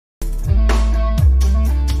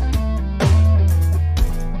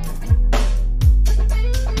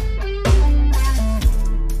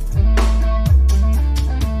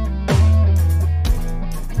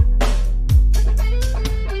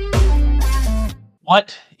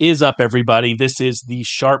What is up, everybody? This is the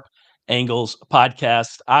Sharp Angles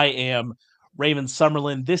podcast. I am Raymond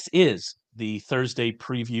Summerlin. This is the Thursday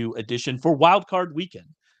preview edition for Wildcard Weekend,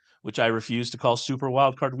 which I refuse to call Super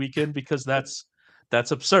Wildcard Weekend because that's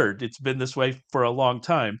absurd. It's been this way for a long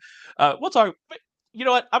time. We'll talk. You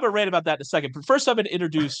know what? I'm gonna rant about that in a second. But first, I'm gonna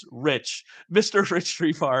introduce Rich, Mr. Rich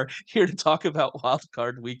Trefar, here to talk about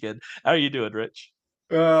Wildcard Weekend. How are you doing, Rich?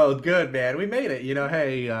 Oh, good, man. We made it.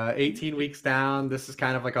 Hey, 18 weeks down. This is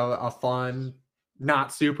kind of like a fun,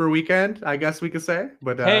 not super weekend, I guess we could say.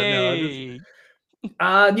 But no, this, Hey,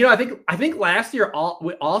 I think last year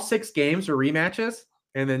all 6 games were rematches,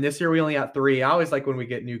 and then this year we only got 3. I always like when we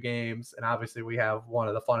get new games, and obviously we have one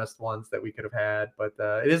of the funnest ones that we could have had. But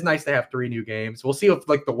it is nice to have 3 new games. We'll see if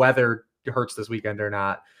like the weather hurts this weekend or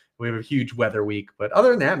not. We have a huge weather week, but other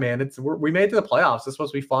than that, man, we made it to the playoffs. It's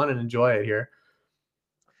supposed to be fun and enjoy it here.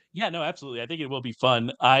 yeah, no, absolutely. I think it will be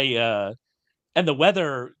fun. And the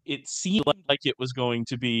weather, it seemed like it was going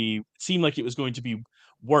to be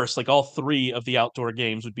worse. Like all three of the outdoor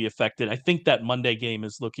games would be affected. I think that Monday game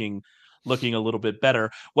is looking a little bit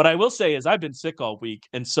better. What I will say is I've been sick all week,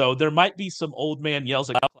 and so there might be some old man yells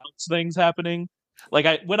at clouds things happening.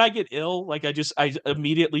 Like when I get ill, like I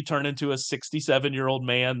immediately turn into a 67-year-old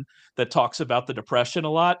man that talks about the depression a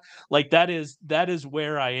lot. Like that is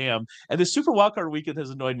where I am. And the Super Wildcard Weekend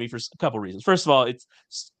has annoyed me for a couple reasons. First of all, it's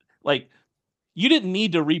like you didn't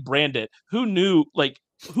need to rebrand it. Who knew? Like,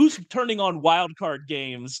 who's turning on wild card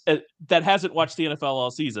games that hasn't watched the NFL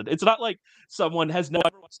all season? It's not like someone has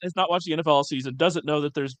not watched the NFL all season, doesn't know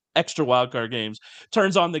that there's extra wild card games,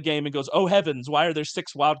 turns on the game and goes, "Oh heavens, why are there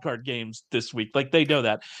 6 wild card games this week?" Like they know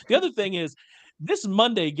that. The other thing is this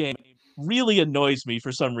Monday game really annoys me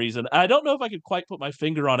for some reason. I don't know if I could quite put my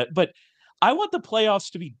finger on it, but I want the playoffs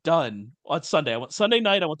to be done on Sunday. I want Sunday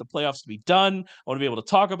night. I want the playoffs to be done. I want to be able to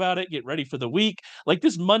talk about it, get ready for the week. Like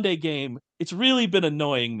this Monday game, it's really been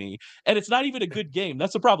annoying me. And it's not even a good game.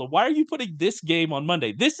 That's the problem. Why are you putting this game on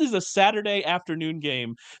Monday? This is a Saturday afternoon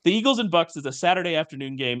game. The Eagles and Bucks is a Saturday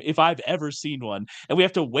afternoon game if I've ever seen one. And we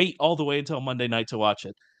have to wait all the way until Monday night to watch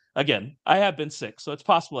it. Again, I have been sick, so it's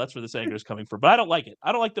possible that's where this anger is coming from. But I don't like it.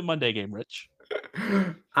 I don't like the Monday game, Rich.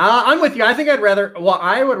 I'm with you.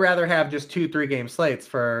 I would rather have just 2 3 game slates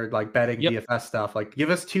for like betting Yep, DFS stuff. Like give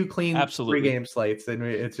us 2 clean three absolutely. game slates, and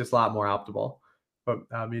it's just a lot more optimal. But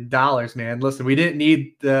I mean, dollars, man. Listen, we didn't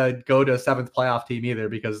need to go to a 7th playoff team either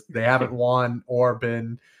because they haven't won or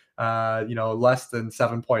been, less than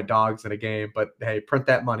 7 point dogs in a game. But hey, print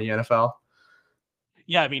that money, NFL.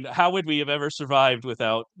 Yeah, I mean, how would we have ever survived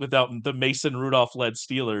without the Mason Rudolph led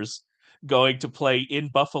Steelers going to play in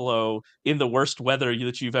Buffalo in the worst weather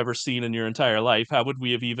that you've ever seen in your entire life? How would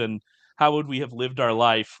we have lived our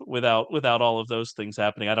life without all of those things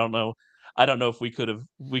happening? I don't know. I don't know if we could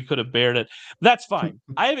have bared it. That's fine.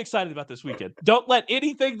 I am excited about this weekend. Don't let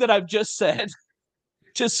anything that I've just said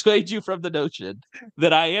dissuade you from the notion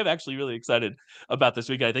that I am actually really excited about this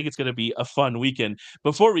weekend. I think it's going to be a fun weekend.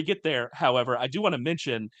 Before we get there, however, I do want to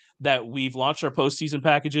mention that we've launched our postseason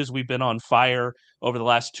packages. We've been on fire over the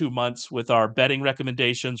last 2 months with our betting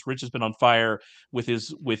recommendations. Rich has been on fire with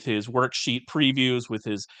his worksheet previews, with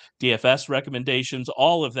his DFS recommendations.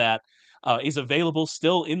 All of that is available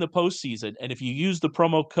still in the postseason. And if you use the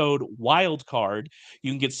promo code WILDCARD,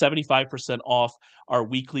 you can get 75% off our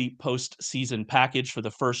weekly postseason package for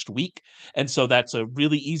the first week. And so that's a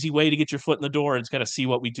really easy way to get your foot in the door and kind of see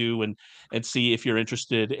what we do and see if you're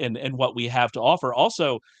interested in what we have to offer.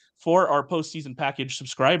 Also, for our postseason package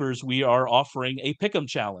subscribers, we are offering a pick'em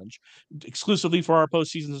challenge exclusively for our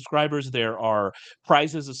postseason subscribers. There are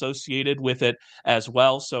prizes associated with it as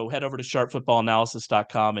well. So head over to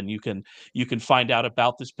sharpfootballanalysis.com and you can find out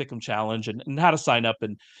about this pick'em challenge and how to sign up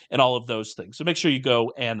and all of those things. So make sure you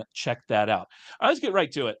go and check that out. All right, let's get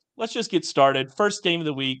right to it. Let's just get started. First game of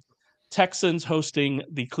the week. Texans hosting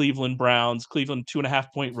the Cleveland Browns. Cleveland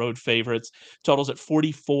 2.5 point road favorites. Totals at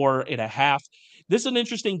 44.5. This is an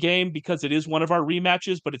interesting game because it is one of our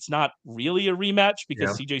rematches, but it's not really a rematch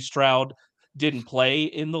because Yeah. CJ Stroud didn't play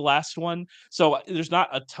in the last one. So there's not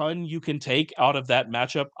a ton you can take out of that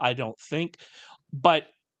matchup, I don't think. But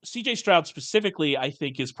CJ Stroud specifically, I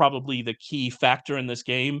think, is probably the key factor in this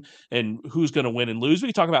game and who's going to win and lose. We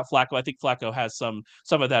can talk about Flacco. I think Flacco has some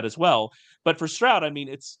of that as well. But for Stroud, I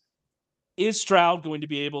mean, is Stroud going to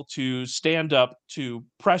be able to stand up to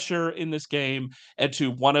pressure in this game and to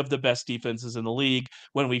one of the best defenses in the league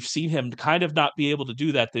when we've seen him kind of not be able to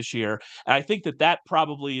do that this year? And I think that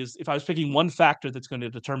probably is, if I was picking one factor that's going to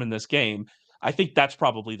determine this game, I think that's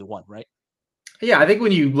probably the one, right? Yeah, I think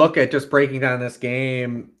when you look at just breaking down this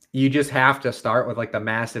game, you just have to start with like the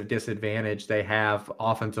massive disadvantage they have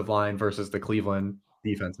offensive line versus the Cleveland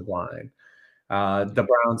defensive line. The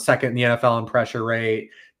Browns second in the NFL in pressure rate.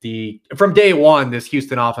 From day one, this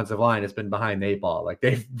Houston offensive line has been behind the 8 ball. Like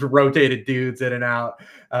they've rotated dudes in and out,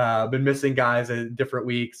 been missing guys in different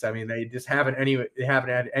weeks. I mean, they just haven't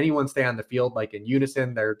had anyone stay on the field like in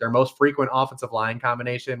unison. Their most frequent offensive line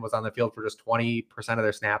combination was on the field for just 20% of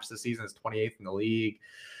their snaps this season. It's 28th in the league.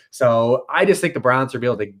 So I just think the Browns are be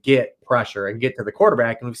able to get pressure and get to the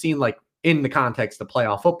quarterback. And we've seen like in the context of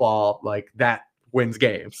playoff football, like that wins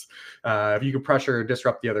games. If you can pressure or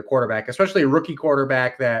disrupt the other quarterback, especially a rookie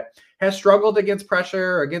quarterback that has struggled against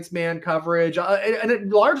pressure, against man coverage,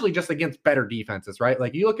 and largely just against better defenses, right?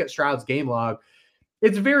 Like you look at Stroud's game log,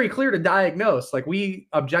 it's very clear to diagnose. Like we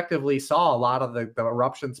objectively saw a lot of the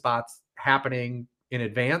eruption spots happening in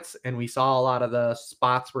advance, and we saw a lot of the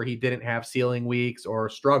spots where he didn't have ceiling weeks or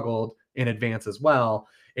struggled in advance as well.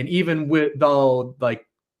 And even with though like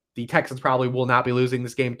the Texans probably will not be losing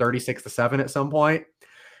this game 36-7 at some point,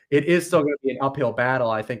 it is still going to be an uphill battle,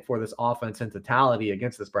 I think, for this offense in totality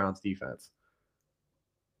against this Browns defense.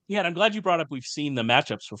 Yeah, and I'm glad you brought up we've seen the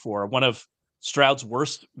matchups before. One of Stroud's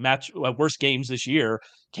worst games this year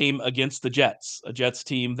came against the Jets, a Jets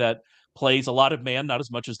team that plays a lot of man, not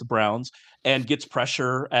as much as the Browns, and gets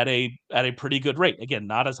pressure at a pretty good rate. Again,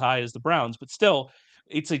 not as high as the Browns, but still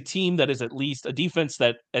it's a team that is at least a defense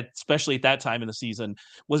that especially at that time in the season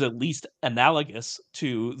was at least analogous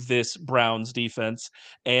to this Browns defense,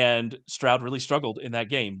 and Stroud really struggled in that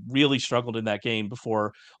game. Really struggled in that game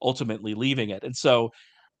before ultimately leaving it. And so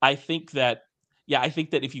I think that I think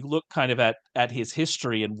that if you look kind of at his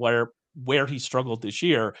history and where he struggled this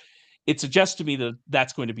year, it suggests to me that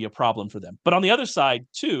that's going to be a problem for them. But on the other side,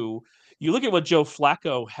 too, you look at what Joe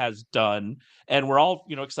Flacco has done, and we're all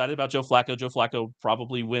excited about Joe Flacco. Joe Flacco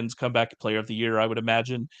probably wins Comeback Player of the Year, I would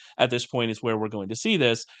imagine. At this point, is where we're going to see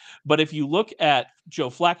this. But if you look at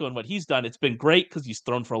Joe Flacco and what he's done, it's been great because he's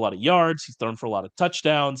thrown for a lot of yards, he's thrown for a lot of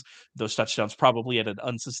touchdowns. Those touchdowns probably at an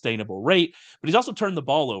unsustainable rate, but he's also turned the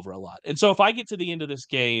ball over a lot. And so if I get to the end of this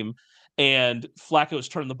game and Flacco's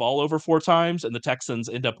turned the ball over 4 times and the Texans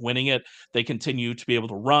end up winning it, they continue to be able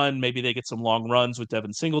to run. Maybe they get some long runs with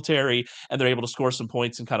Devin Singletary and they're able to score some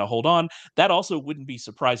points and kind of hold on. That also wouldn't be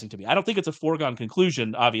surprising to me. I don't think it's a foregone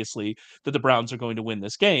conclusion, obviously, that the Browns are going to win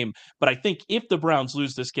this game. But I think if the Browns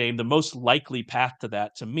lose this game, the most likely path to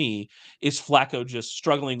that, to me, is Flacco just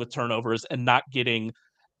struggling with turnovers and not getting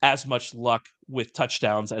as much luck with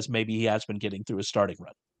touchdowns as maybe he has been getting through his starting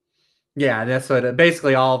run. Yeah, that's what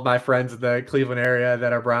basically all of my friends in the Cleveland area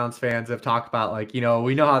that are Browns fans have talked about. Like, we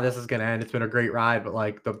know how this is going to end. It's been a great ride, but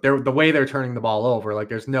like the way they're turning the ball over, like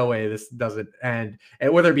there's no way this doesn't end,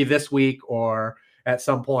 and whether it be this week or at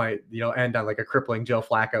some point, end on like a crippling Joe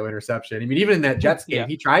Flacco interception. I mean, even in that Jets game,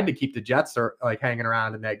 he tried to keep the Jets like hanging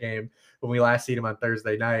around in that game when we last seen him on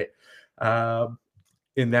Thursday night.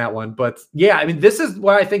 In that one. But yeah, I mean, this is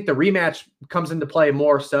why I think the rematch comes into play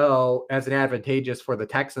more so as an advantageous for the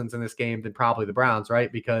Texans in this game than probably the Browns,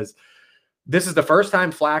 right? Because this is the first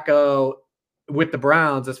time Flacco with the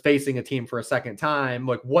Browns is facing a team for a second time.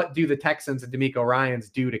 Like, what do the Texans and DeMeco Ryans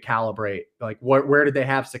do to calibrate? Like, where did they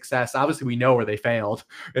have success? Obviously, we know where they failed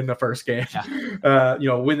in the first game. Yeah.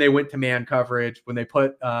 When they went to man coverage, when they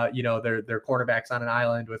put, their cornerbacks on an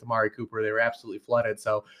island with Amari Cooper, they were absolutely flooded.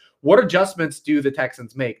 So what adjustments do the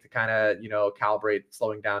Texans make to kind of, calibrate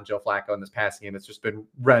slowing down Joe Flacco in this passing game? It's just been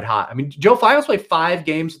red hot. I mean, Joe Flacco's played 5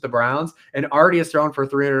 games with the Browns and already has thrown for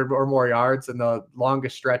 300 or more yards in the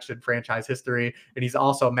longest stretch in franchise history. And he's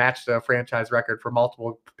also matched a franchise record for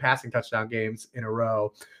multiple passing touchdown games in a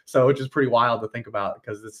row. So, which is pretty wild to think about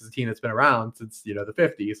because this is a team that's been around since, the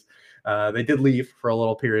 50s. They did leave for a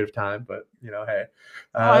little period of time, but, hey.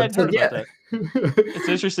 I hadn't heard about that.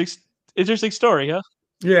 It's an interesting story, huh?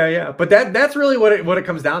 Yeah. But that's really what it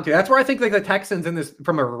comes down to. That's where I think like the Texans in this,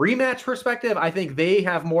 from a rematch perspective, I think they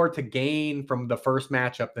have more to gain from the first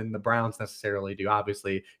matchup than the Browns necessarily do,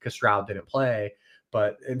 obviously, because Stroud didn't play.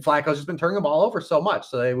 And Flacco's just been turning the ball over so much.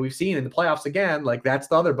 So we've seen in the playoffs again, like that's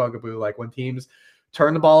the other bugaboo. Like when teams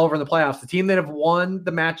turn the ball over in the playoffs, the team that have won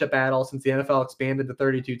the matchup battle since the NFL expanded to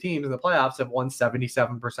 32 teams in the playoffs have won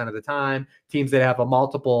 77% of the time. Teams that have a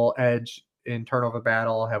multiple edge in turnover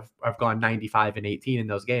battle have gone 95-18 in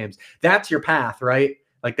those games. That's your path, right?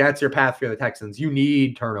 Like that's your path for the Texans. You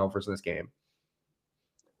need turnovers in this game.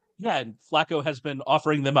 Yeah, and Flacco has been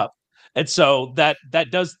offering them up. And so that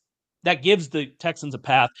gives the Texans a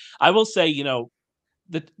path. I will say,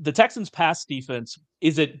 the Texans pass defense,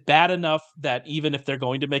 is it bad enough that even if they're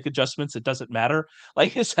going to make adjustments, it doesn't matter?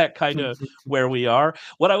 Like, is that kind of where we are?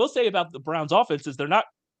 What I will say about the Browns offense is they're not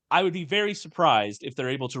I would be very surprised if they're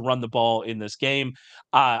able to run the ball in this game.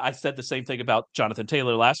 I said the same thing about Jonathan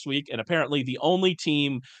Taylor last week, and apparently the only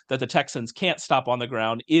team that the Texans can't stop on the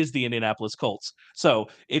ground is the Indianapolis Colts. So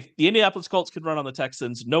if the Indianapolis Colts could run on the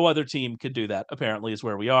Texans, no other team could do that, apparently, is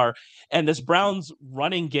where we are. And this Browns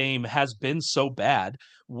running game has been so bad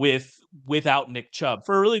without Nick Chubb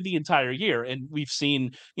for really the entire year. And we've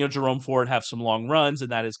seen, Jerome Ford have some long runs,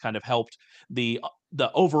 and that has kind of helped the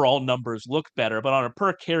overall numbers look better, but on a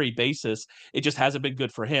per carry basis, it just hasn't been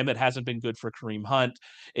good for him. It hasn't been good for Kareem Hunt.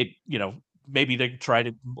 Maybe they tried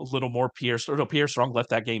a little more Pierce, or no, Pierce Strong left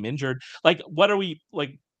that game injured.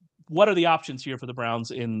 What are the options here for the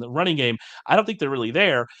Browns in the running game? I don't think they're really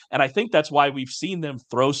there. And I think that's why we've seen them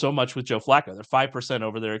throw so much with Joe Flacco. They're 5%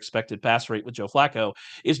 over their expected pass rate with Joe Flacco,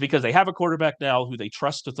 is because they have a quarterback now who they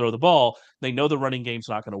trust to throw the ball. They know the running game's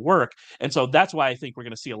not going to work. And so that's why I think we're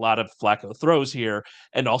going to see a lot of Flacco throws here,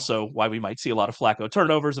 and also why we might see a lot of Flacco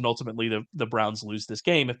turnovers, and ultimately the Browns lose this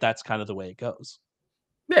game if that's kind of the way it goes.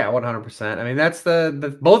 Yeah, 100%. I mean, that's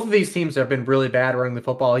the both of these teams have been really bad running the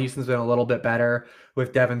football. Houston's been a little bit better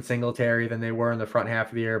with Devin Singletary than they were in the front half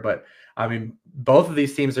of the year. But I mean, both of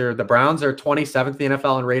these teams the Browns are 27th in the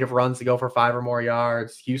NFL in rate of runs to go for 5 or more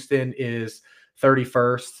yards. Houston is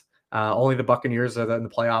 31st. Only the Buccaneers are in the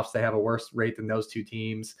playoffs. They have a worse rate than those two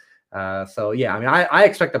teams. So yeah, I mean, I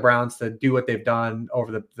expect the Browns to do what they've done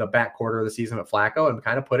over the back quarter of the season with Flacco and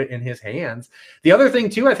kind of put it in his hands. The other thing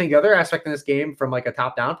too, I think the other aspect in this game from like a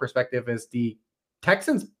top down perspective is the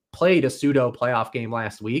Texans played a pseudo playoff game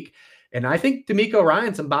last week. And I think D'Amico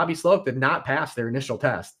Ryans and Bobby Sloak did not pass their initial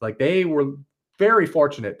test. Like they were very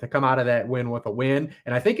fortunate to come out of that win with a win.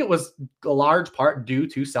 And I think it was a large part due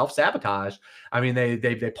to self-sabotage. I mean,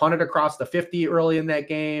 they punted across the 50 early in that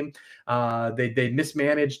game. They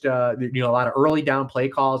mismanaged, a lot of early down play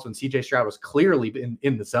calls when CJ Stroud was clearly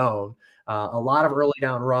in the zone. A lot of early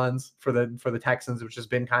down runs for the Texans, which has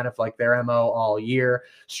been kind of like their MO all year.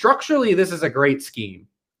 Structurally, this is a great scheme.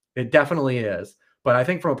 It definitely is. But I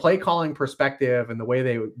think from a play calling perspective and the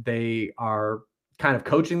way they are kind of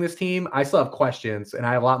coaching this team, I still have questions, and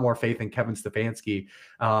I have a lot more faith in Kevin Stefanski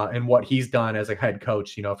and what he's done as a head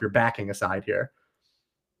coach, if you're backing a side here.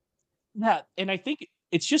 Yeah, and I think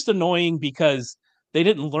it's just annoying because they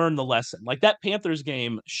didn't learn the lesson. Like that Panthers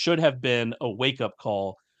game should have been a wake-up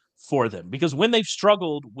call for them, because when they've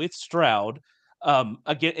struggled with Stroud,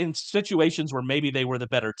 again in situations where maybe they were the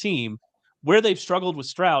better team, where they've struggled with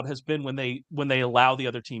Stroud has been when they allow the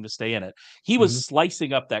other team to stay in it. He was Mhm.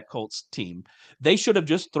 slicing up that Colts team. They should have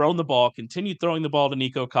just thrown the ball, continued throwing the ball to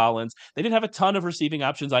Nico Collins. They didn't have a ton of receiving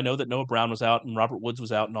options. I know that Noah Brown was out and Robert Woods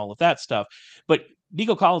was out and all of that stuff, but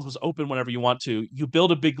Nico Collins was open whenever you want to. You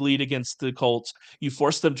build a big lead against the Colts, you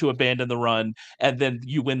force them to abandon the run, and then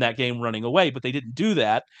you win that game running away. But they didn't do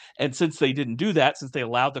that. And since they didn't do that, since they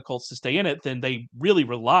allowed the Colts to stay in it, then they really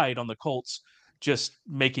relied on the Colts just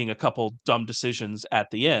making a couple dumb decisions at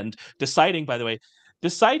the end. Deciding, by the way,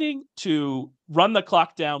 deciding to run the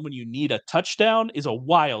clock down when you need a touchdown is a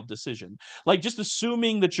wild decision. Like just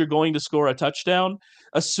assuming that you're going to score a touchdown,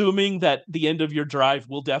 assuming that the end of your drive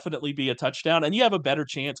will definitely be a touchdown, and you have a better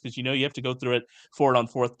chance because you have to go through it for it on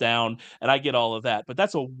fourth down. And I get all of that, but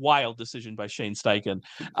that's a wild decision by Shane Steichen.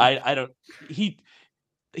 I don't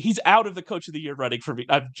he's out of the coach of the year running for me.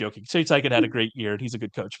 I'm joking. Shane Steichen had a great year and he's a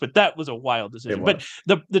good coach, but that was a wild It decision. But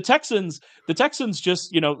was. the Texans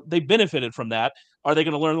just, they benefited from that. Are they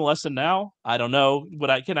going to learn the lesson now? I don't know. Would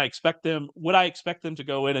I expect them to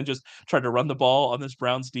go in and just try to run the ball on this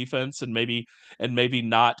Browns defense and maybe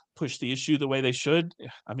not push the issue the way they should?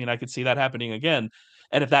 I mean, I could see that happening again.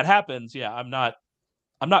 And if that happens, yeah, I'm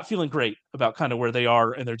not feeling great about kind of where they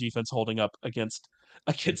are and their defense holding up against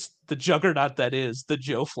the juggernaut that is the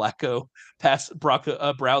Joe Flacco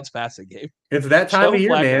Browns passing game. It's that time Joe of year,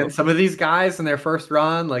 man. Flacco. Some of these guys in their first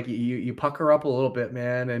run, like you pucker up a little bit,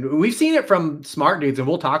 man. And we've seen it from smart dudes, and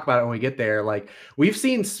we'll talk about it when we get there. Like we've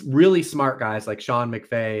seen really smart guys like Sean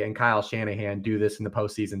McVay and Kyle Shanahan do this in the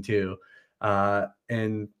postseason too.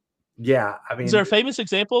 And yeah, I Is there a mean, famous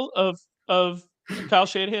example of Kyle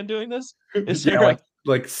Shanahan doing this? Is yeah, there a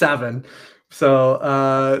like 7.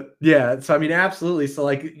 So yeah, so I mean, absolutely. So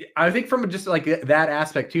like I think from just like that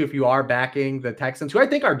aspect too, if you are backing the Texans, who I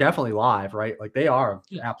think are definitely live, right? Like they are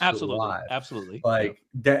yeah, absolutely absolutely, live. absolutely. Yeah. Like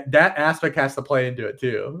that aspect has to play into it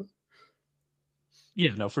too.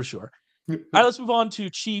 Yeah, no, for sure. All right, let's move on to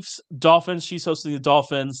Chiefs Dolphins. Chiefs hosting the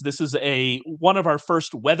Dolphins. This is one of our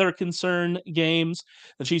first weather concern games.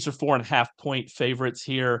 The Chiefs are 4.5-point favorites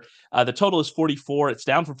here. The total is 44. It's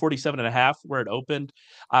down from 47.5 where it opened.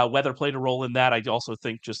 Weather played a role in that. I also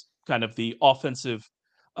think just kind of the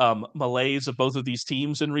malaise of both of these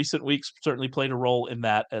teams in recent weeks certainly played a role in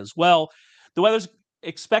that as well. The weather's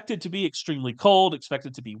expected to be extremely cold,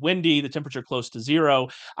 expected to be windy, the temperature close to zero.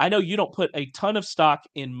 I know you don't put a ton of stock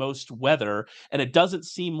in most weather, and it doesn't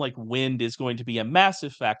seem like wind is going to be a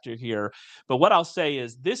massive factor here. But what I'll say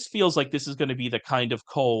is this feels like this is going to be the kind of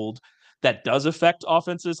cold that does affect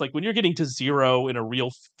offenses. Like when you're getting to zero in a real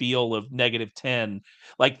feel of -10,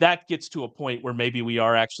 like that gets to a point where maybe we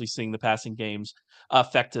are actually seeing the passing games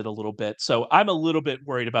affected a little bit. So I'm a little bit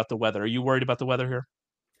worried about the weather. Are you worried about the weather here?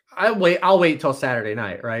 I'll wait till Saturday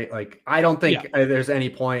night, right? Like, I don't Yeah. think there's any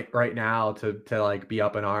point right now to like be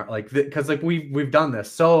up in our like because like we've done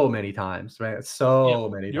this so many times, right? Yeah. So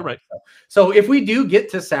many You're times. right. So if we do get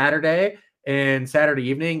to Saturday and Saturday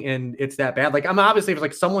evening and it's that bad, like I'm obviously if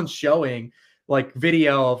like someone's showing like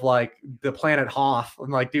video of like the planet Hoth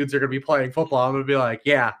and like dudes are gonna be playing football, I'm gonna be like,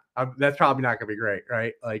 yeah, that's probably not gonna be great,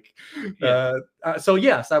 right? Like, Yeah. so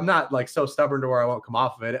yes, I'm not like so stubborn to where I won't come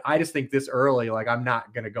off of it. I just think this early, like I'm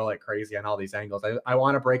not gonna go like crazy on all these angles. I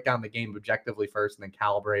want to break down the game objectively first and then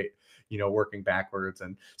calibrate, working backwards.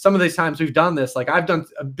 And some of these times we've done this, like I've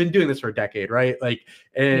been doing this for a decade, right? Like,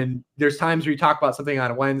 Yeah. and there's times where you talk about something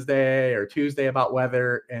on a Wednesday or Tuesday about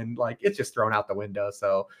weather, and like it's just thrown out the window.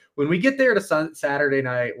 So when we get there to Saturday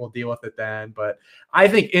night, we'll deal with it then. But I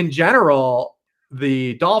think in general,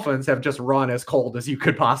 the Dolphins have just run as cold as you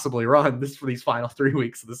could possibly run this for these final 3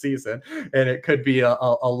 weeks of the season, and it could be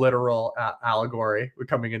a literal allegory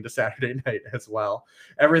coming into Saturday night as well.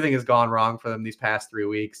 Everything has gone wrong for them these past 3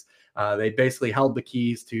 weeks. They basically held the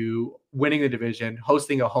keys to winning the division,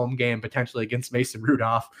 hosting a home game potentially against Mason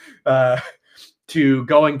Rudolph, to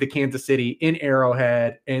going to Kansas City in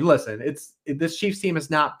Arrowhead. And listen, this Chiefs team has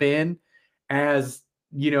not been as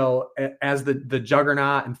as the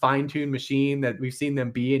juggernaut and fine-tuned machine that we've seen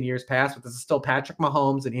them be in years past. But this is still Patrick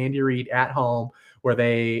Mahomes and Andy Reid at home, where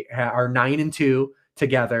they are 9-2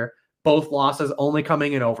 together. Both losses only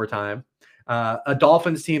coming in overtime. A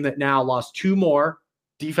Dolphins team that now lost 2 more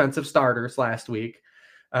defensive starters last week.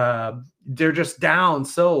 They're just down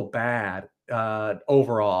so bad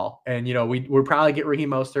overall. And, we'll probably get Raheem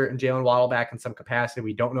Mostert and Jalen Waddle back in some capacity.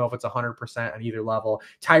 We don't know if it's 100% on either level.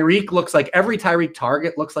 Tyreek looks like every Tyreek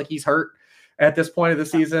target looks like he's hurt at this point of the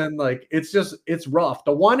season. Like it's rough.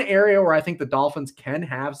 The one area where I think the Dolphins can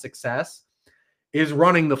have success is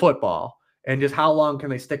running the football. And just how long can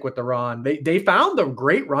they stick with the run? They found the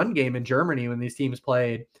great run game in Germany when these teams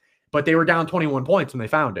played, but they were down 21 points when they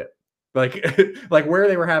found it. Like, like where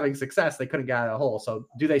they were having success, they couldn't get out of the hole. So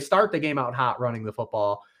do they start the game out hot running the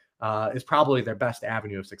football is probably their best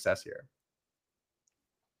avenue of success here.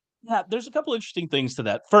 Yeah, there's a couple interesting things to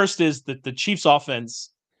that. First is that the Chiefs offense,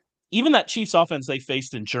 even that Chiefs offense they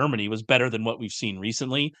faced in Germany was better than what we've seen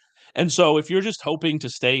recently. And so if you're just hoping to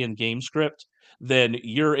stay in game script, then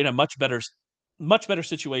you're in a much better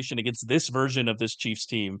situation against this version of this Chiefs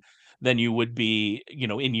team than you would be,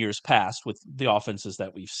 in years past with the offenses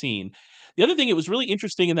that we've seen. The other thing, it was really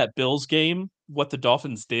interesting in that Bills game, what the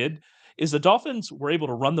Dolphins did is the Dolphins were able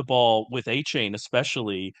to run the ball with A Chain,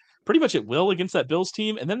 especially pretty much at will against that Bills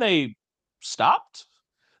team, and then they stopped.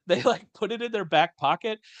 They like put it in their back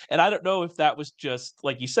pocket, and I don't know if that was just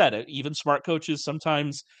like you said, even smart coaches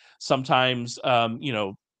sometimes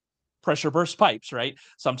pressure burst pipes, right?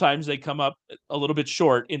 Sometimes they come up a little bit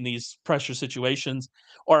short in these pressure situations.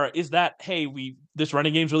 Or is that, hey, this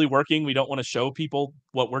running game's really working. We don't want to show people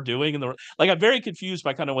what we're doing. And like I'm very confused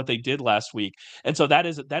by kind of what they did last week. And so that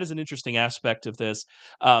is an interesting aspect of this.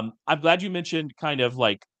 I'm glad you mentioned kind of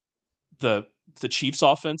like the the Chiefs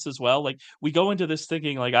offense as well. Like we go into this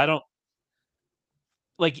thinking like I don't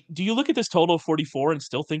like do you look at this total of 44 and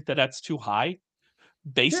still think that that's too high?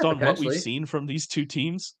 Based Yeah, on what we've potentially. seen from these 2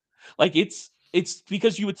 teams? Like, it's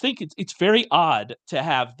because you would think it's very odd to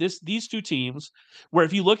have these 2 teams where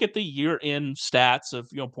if you look at the year-end stats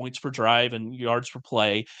of, points per drive and yards per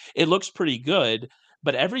play, it looks pretty good,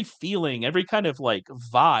 but every feeling, every kind of, like,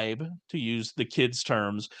 vibe, to use the kids'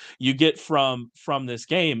 terms, you get from this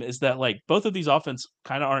game is that, like, both of these offense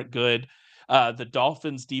kinda aren't good. The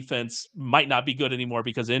Dolphins' defense might not be good anymore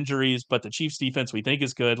because injuries, but the Chiefs' defense we think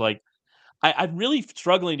is good, like, I'm really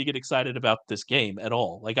struggling to get excited about this game at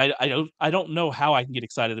all. Like I don't know how I can get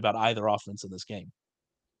excited about either offense in this game.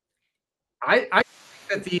 I think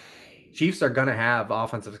that the Chiefs are going to have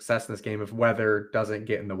offensive success in this game if weather doesn't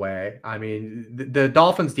get in the way. I mean, the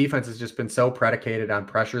Dolphins defense has just been so predicated on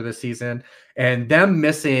pressure this season, and them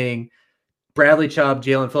missing Bradley Chubb,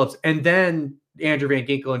 Jalen Phillips, and then Andrew Van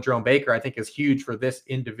Ginkel and Jerome Baker, I think is huge for this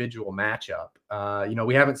individual matchup.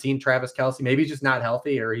 We haven't seen Travis Kelce. Maybe he's just not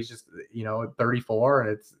healthy or he's just, 34 and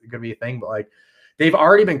it's going to be a thing. But like, they've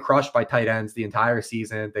already been crushed by tight ends the entire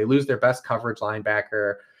season. They lose their best coverage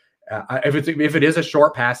linebacker. If it is a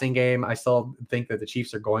short passing game, I still think that the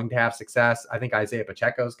Chiefs are going to have success. I think Isaiah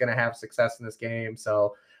Pacheco is going to have success in this game.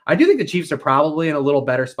 So I do think the Chiefs are probably in a little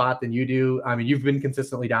better spot than you do. I mean, you've been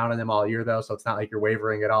consistently down on them all year, though, so it's not like you're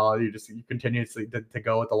wavering at all. You continuously to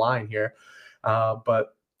go with the line here.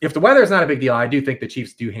 But if the weather is not a big deal, I do think the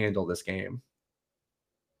Chiefs do handle this game.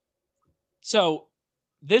 So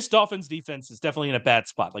this Dolphins defense is definitely in a bad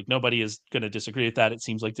spot. Like, nobody is going to disagree with that. It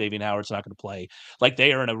seems like Davian Howard's not going to play. Like,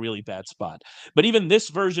 they are in a really bad spot. But even this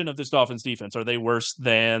version of this Dolphins defense, are they worse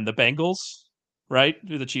than the Bengals? Right?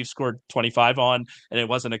 Who the Chiefs scored 25 on, and it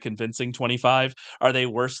wasn't a convincing 25. Are they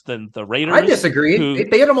worse than the Raiders? I disagree.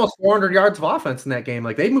 They had almost 400 yards of offense in that game.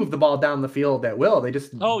 Like, they moved the ball down the field at will. They just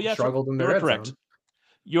struggled in the red zone.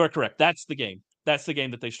 You're correct. That's the game. That's the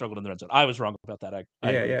game that they struggled in the red zone. I was wrong about that. I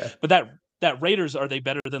agree. Yeah. But that Raiders, are they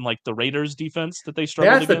better than like the Raiders defense that they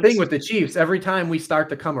struggled against? That's the thing with the Chiefs. Every time we start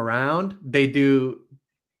to come around, they do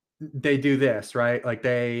this, right? Like,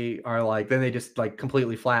 they are like, then they just like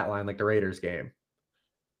completely flatline like the Raiders game.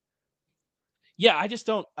 Yeah, I just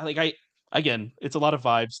don't again, it's a lot of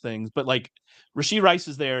vibes things, but like Rashee Rice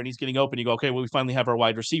is there and he's getting open. You go, okay, well, we finally have our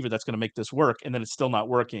wide receiver that's going to make this work, and then it's still not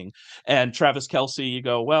working. And Travis Kelce, you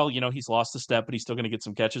go, well, he's lost a step, but he's still going to get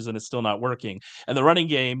some catches, and it's still not working. And the running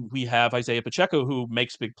game, we have Isaiah Pacheco, who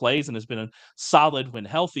makes big plays and has been solid when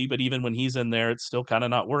healthy, but even when he's in there, it's still kind of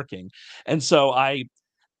not working. And so I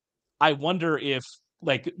wonder if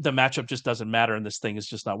like the matchup just doesn't matter and this thing is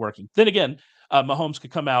just not working. Then again, Mahomes could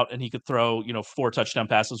come out and he could throw, 4 touchdown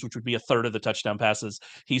passes, which would be a third of the touchdown passes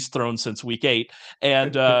he's thrown since week 8,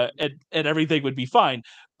 and everything would be fine.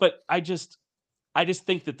 But I just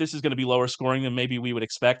think that this is going to be lower scoring than maybe we would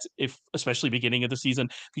expect, if especially beginning of the season.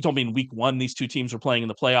 If you told me in week 1 these two teams were playing in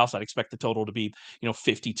the playoffs, I'd expect the total to be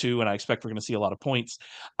 52, and I expect we're going to see a lot of points.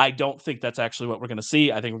 I don't think that's actually what we're going to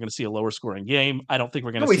see. I think we're going to see a lower scoring game. I don't think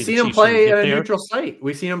we're going to see the Chiefs play at a neutral site.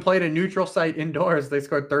 We seen them play at a neutral site indoors. They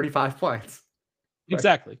scored 35 points.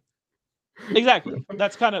 Exactly.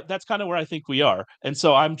 That's kind of where I think we are, and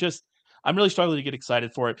so I'm really struggling to get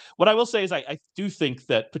excited for it. What I will say is I do think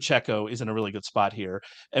that Pacheco is in a really good spot here.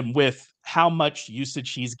 And with how much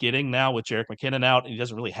usage he's getting now with Jerick McKinnon out, and he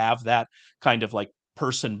doesn't really have that kind of like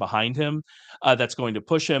person behind him that's going to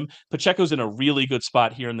push him. Pacheco's in a really good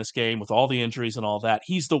spot here in this game with all the injuries and all that.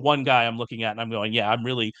 He's the one guy I'm looking at and I'm going, yeah, I'm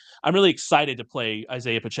really excited to play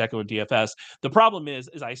Isaiah Pacheco in DFS. The problem is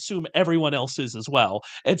I assume everyone else is as well.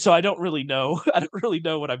 And so I don't really know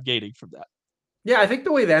what I'm gaining from that. Yeah, I think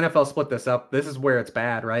the way the NFL split this up, this is where it's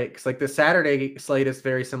bad, right? Because like the Saturday slate is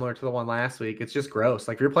very similar to the one last week. It's just gross.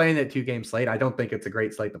 Like, if you're playing that 2-game slate, I don't think it's a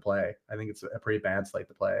great slate to play. I think it's a pretty bad slate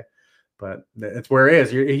to play. But it's where it is.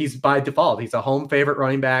 He's by default. He's a home favorite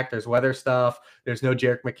running back. There's weather stuff. There's no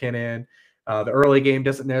Jerick McKinnon. The early game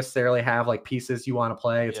doesn't necessarily have like pieces you want to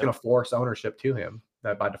play. It's going to force ownership to him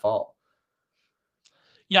by default.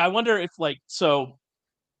 Yeah, I wonder if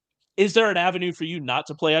is there an avenue for you not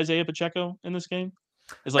to play Isaiah Pacheco in this game?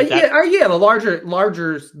 Is like that? Yeah. The larger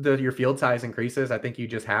your field size increases, I think you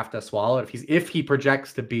just have to swallow it. If he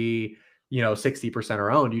projects to be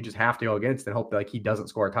 60% owned, you just have to go against and hope that like he doesn't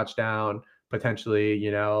score a touchdown, potentially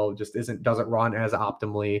just doesn't run as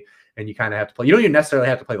optimally, and you kind of have to play. You don't even necessarily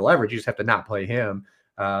have to play the leverage. You just have to not play him,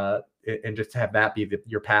 and just have that be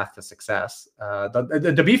your path to success.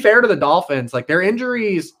 To be fair to the Dolphins, like their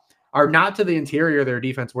injuries are not to the interior of their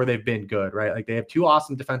defense where they've been good, right? Like they have 2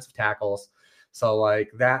 awesome defensive tackles. So like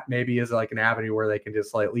that maybe is like an avenue where they can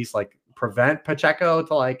just like at least like prevent Pacheco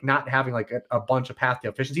to like not having like a bunch of path to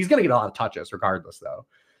efficiency. He's going to get a lot of touches regardless though.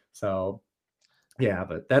 So yeah,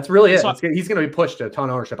 but that's really it. He's going to be pushed to a ton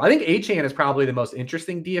of ownership. I think Achane is probably the most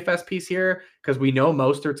interesting DFS piece here because we know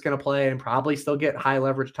Mostert's going to play and probably still get high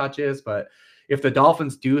leverage touches. But if the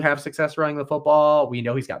Dolphins do have success running the football, we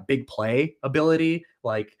know he's got big play ability.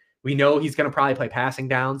 Like we know he's going to probably play passing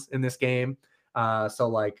downs in this game. So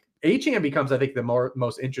like Achane becomes, I think, the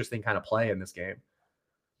most interesting kind of play in this game.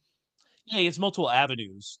 Yeah, it's multiple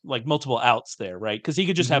avenues, like multiple outs there, right? Because he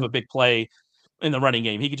could just have a big play in the running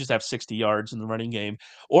game. He could just have 60 yards in the running game.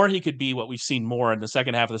 Or he could be what we've seen more in the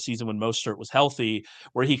second half of the season when Mostert was healthy,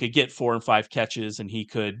 where he could get 4 and 5 catches and he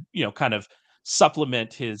could, kind of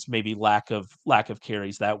supplement his maybe lack of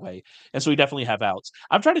carries that way. And so we definitely have outs.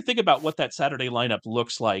 I'm trying to think about what that Saturday lineup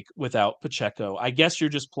looks like without Pacheco. I guess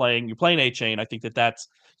you're playing A Chain. I think that's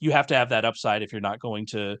you have to have that upside if you're not going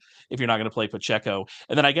to play Pacheco.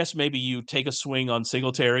 And then I guess maybe you take a swing on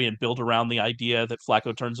Singletary and build around the idea that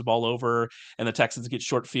Flacco turns the ball over and the Texans get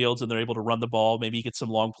short fields and they're able to run the ball. Maybe you get some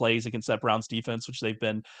long plays against that Browns defense, which they've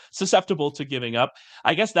been susceptible to giving up.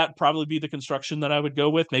 I guess that'd probably be the construction that I would go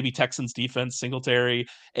with. Maybe Texans defense, Singletary,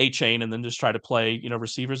 A Chain, and then just try to play,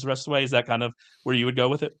 receivers the rest of the way. Is that kind of where you would go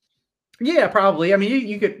with it? Yeah, probably. I mean,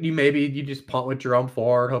 you just punt with Jerome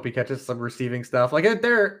Ford, hope he catches some receiving stuff. Like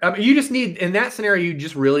there, I mean, you just need in that scenario, you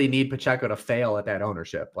just really need Pacheco to fail at that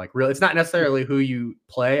ownership. Like, really, it's not necessarily who you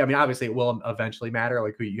play. I mean, obviously, it will eventually matter.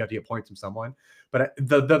 Like, who you have to get points from someone, but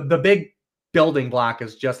the big building block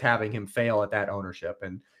is just having him fail at that ownership.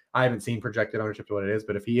 And I haven't seen projected ownership to what it is,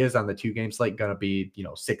 but if he is on the 2-game slate, gonna be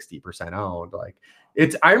 60% owned. Like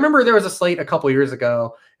I remember there was a slate a couple years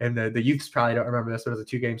ago, and the youths probably don't remember this. But it was a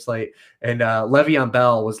 2-game slate, and Le'Veon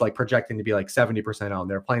Bell was like projecting to be like 70% owned.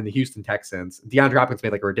 They're playing the Houston Texans. DeAndre Hopkins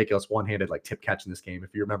made like a ridiculous one-handed like tip catch in this game.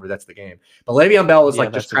 If you remember, that's the game. But Le'Veon Bell was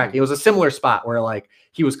like just tracking. It was a similar spot where like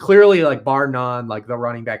he was clearly like bar none, like the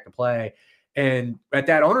running back to play. And at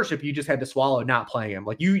that ownership, you just had to swallow not playing him.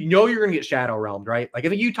 Like, you're going to get shadow realmed, right? Like, I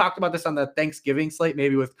think you talked about this on the Thanksgiving slate,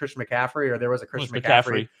 maybe with Christian McCaffrey, or there was a Christian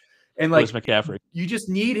McCaffrey. And like, McCaffrey. You just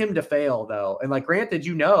need him to fail, though. And like, granted,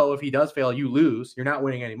 if he does fail, you lose. You're not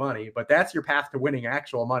winning any money, but that's your path to winning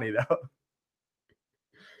actual money, though.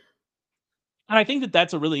 And I think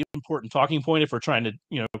that's a really important talking point if we're trying to,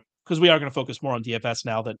 because we are going to focus more on DFS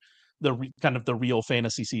now that the real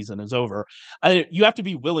fantasy season is over. You have to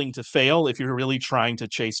be willing to fail if you're really trying to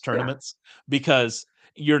chase tournaments, because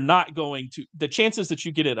you're not going to, the chances that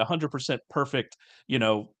you get it 100% perfect,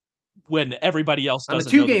 when everybody else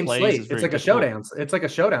doesn't know the plays, slate, it's like a showdown. It's like a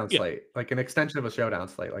showdown slate, like an extension of a showdown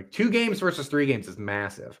slate. Like 2 games versus 3 games is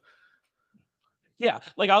massive. Yeah,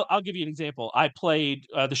 like I'll give you an example. I played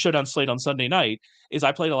the showdown slate on Sunday night.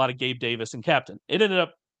 I played a lot of Gabe Davis and captain. It ended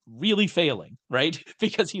up really failing, right?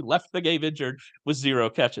 Because he left the game injured with 0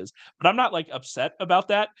 catches. But I'm not like upset about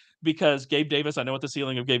that, because Gabe Davis, I know what the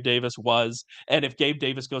ceiling of Gabe Davis was. And if Gabe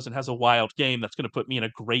Davis goes and has a wild game, that's going to put me in a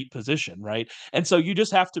great position, right? And so you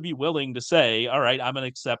just have to be willing to say, all right, I'm going to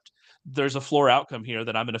accept there's a floor outcome here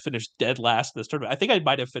that I'm going to finish dead last in this tournament. I think I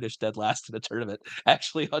might have finished dead last in the tournament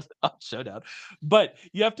actually on Showdown. But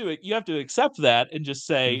you have to accept that and just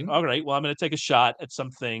say, all right, well, I'm going to take a shot at some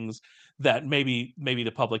things that maybe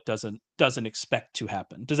the public doesn't expect to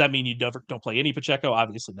happen. Does that mean you don't play any Pacheco?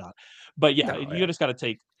 Obviously not. But you just got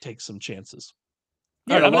to take some chances.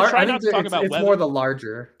 Yeah, right, I'm going to try not to talk about weather. More the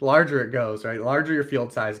larger it goes, right? Larger your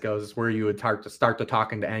field size goes is where you would start to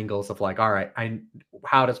talk into angles of like, all right,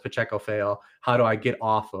 how does Pacheco fail? How do I get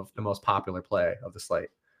off of the most popular play of the slate?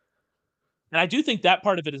 And I do think that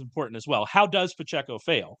part of it is important as well. How does Pacheco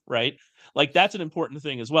fail, right? Like, that's an important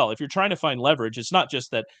thing as well. If you're trying to find leverage, it's not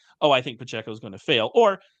just that, oh, I think Pacheco is going to fail.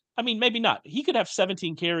 Or, I mean, maybe not. He could have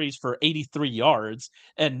 17 carries for 83 yards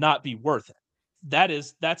and not be worth it.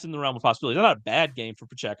 That's in the realm of possibility. It's not a bad game for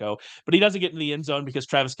Pacheco, but he doesn't get in the end zone because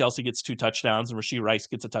Travis Kelce gets 2 touchdowns and Rashee Rice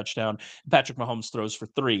gets a touchdown. Patrick Mahomes throws for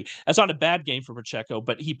 3. That's not a bad game for Pacheco,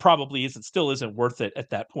 but he probably still isn't worth it at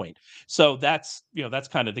that point. So that's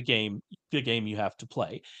kind of the game you have to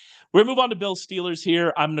play. We're going to move on to Bills Steelers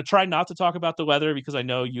here. I'm going to try not to talk about the weather because I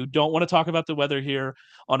know you don't want to talk about the weather here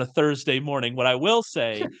on a Thursday morning. What I will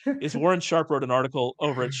say is Warren Sharp wrote an article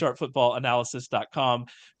over at sharpfootballanalysis.com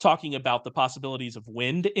talking about the possibilities of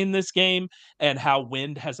wind in this game and how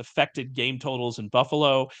wind has affected game totals in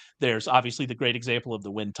Buffalo. There's obviously the great example of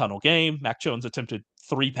the wind tunnel game. Mac Jones attempted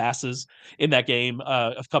 3 passes in that game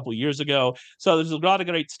a couple years ago. So there's a lot of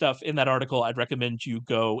great stuff in that article. I'd recommend you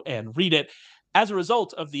go and read it. As a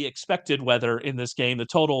result of the expected weather in this game, the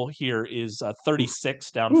total here is 36,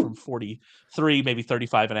 down from 43, maybe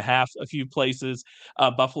 35.5 a few places.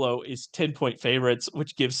 Buffalo is 10-point favorites,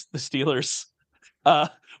 which gives the Steelers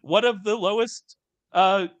one of the lowest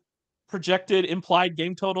projected implied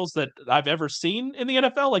game totals that I've ever seen in the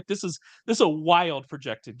NFL. Like, this is a wild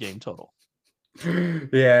projected game total.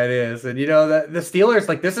 Yeah, it is. And that the Steelers,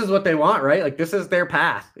 like, this is what they want, right? Like, this is their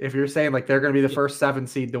path. If you're saying like they're going to be the first 7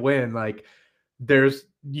 seed to win, like, there's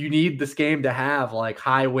you need this game to have like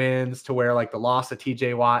high wins to where like the loss of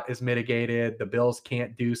TJ Watt is mitigated. The Bills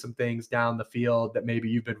can't do some things down the field that maybe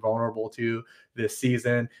you've been vulnerable to this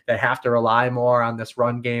season. They have to rely more on this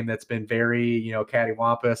run game that's been very,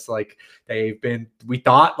 cattywampus. Like we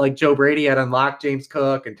thought like Joe Brady had unlocked James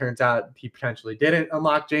Cook, and turns out he potentially didn't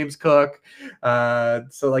unlock James Cook.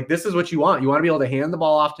 So like this is what you want. You want to be able to hand the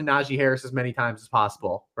ball off to Najee Harris as many times as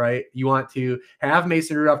possible, right? You want to have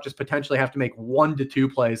Mason Rudolph just potentially have to make 1 to 2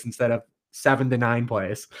 plays instead of 7 to 9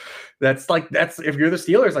 plays. That's if you're the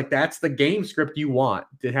Steelers, like that's the game script you want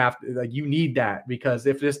to have. Like you need that, because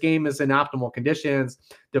if this game is in optimal conditions,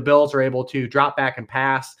 the Bills are able to drop back and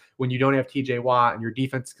pass when you don't have TJ Watt and your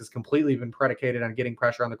defense has completely been predicated on getting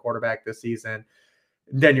pressure on the quarterback this season,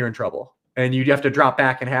 then you're in trouble. And you have to drop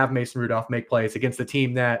back and have Mason Rudolph make plays against the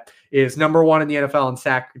team that is number 1 in the NFL in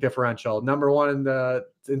sack differential, number 1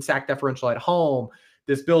 in sack differential at home.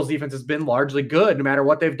 This Bills defense has been largely good no matter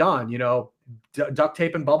what they've done. Duct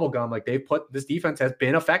tape and bubble gum. Like this defense has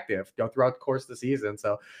been effective throughout the course of the season.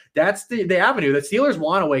 So that's the avenue that Steelers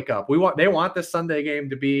want to wake up. They want this Sunday game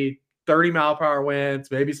to be 30-mile-per-hour winds,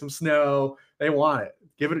 maybe some snow. They want it.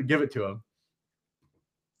 Give it to them.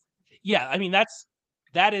 Yeah, I mean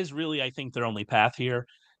that is really, I think, their only path here,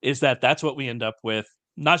 is that's what we end up with.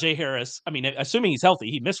 Najee Harris, I mean, assuming he's healthy,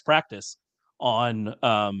 he missed practice on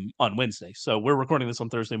Wednesday. So we're recording this on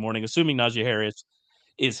Thursday morning. Assuming Najee Harris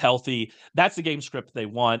is healthy, that's the game script they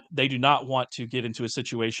want. They do not want to get into a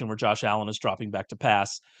situation where Josh Allen is dropping back to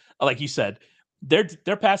pass. Like you said,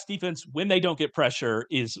 their pass defense, when they don't get pressure,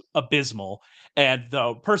 is abysmal, and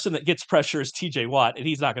the person that gets pressure is TJ Watt, and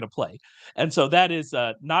he's not going to play. And so that is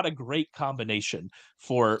not a great combination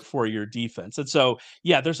for your defense. And so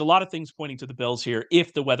yeah, there's a lot of things pointing to the Bills here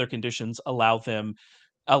if the weather conditions allow them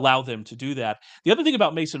to do that. The other thing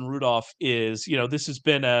about Mason Rudolph is, this has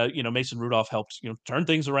been Mason Rudolph helped, turn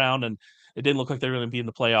things around, and it didn't look like they were going to be in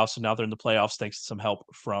the playoffs. And now they're in the playoffs thanks to some help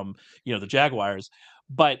from, the Jaguars.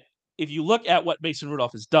 But if you look at what Mason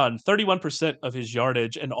Rudolph has done, 31% of his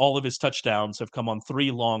yardage and all of his touchdowns have come on 3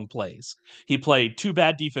 long plays. He played 2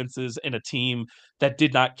 bad defenses in a team that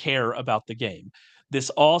did not care about the game. This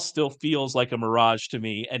all still feels like a mirage to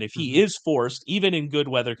me. And if he is forced, even in good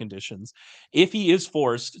weather conditions, if he is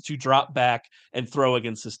forced to drop back and throw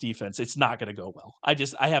against this defense, it's not going to go well.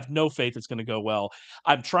 I have no faith it's going to go well.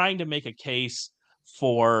 I'm trying to make a case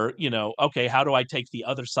for, okay, how do I take the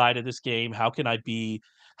other side of this game? How can I be,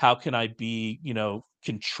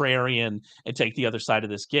 contrarian and take the other side of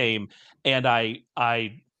this game? And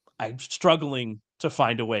I'm struggling to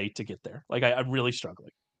find a way to get there. Like I'm really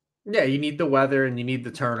struggling. Yeah, you need the weather and you need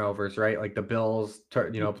the turnovers, right? Like the Bills,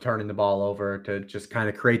 turning the ball over to just kind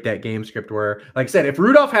of create that game script where, like I said, if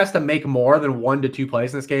Rudolph has to make more than 1 to 2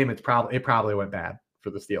 plays in this game, it probably went bad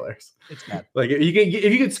for the Steelers. It's bad. Like if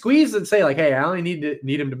you could squeeze and say like, hey, I only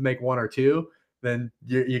need him to make 1 or 2, then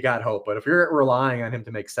you got hope. But if you're relying on him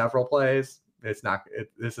to make several plays, this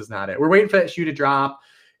is not it. We're waiting for that shoe to drop.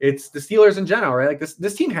 It's the Steelers in general, right? Like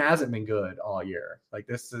this team hasn't been good all year. Like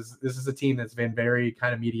this is a team that's been very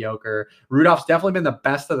kind of mediocre. Rudolph's definitely been the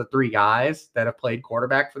best of the 3 guys that have played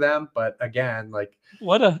quarterback for them. But again, like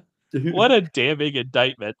what a damning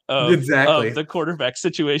indictment of the quarterback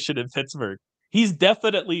situation in Pittsburgh. He's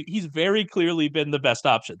very clearly been the best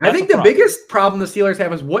option. I think the biggest problem the Steelers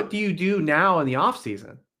have is, what do you do now in the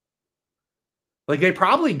offseason? Like they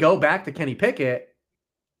probably go back to Kenny Pickett.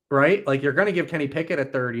 Right? Like you're going to give Kenny Pickett a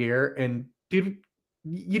 3rd year, and dude,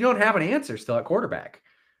 you don't have an answer still at quarterback.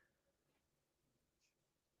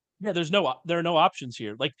 Yeah, there are no options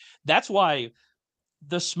here. Like that's why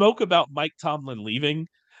the smoke about Mike Tomlin leaving,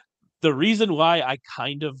 the reason why I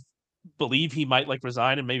kind of believe he might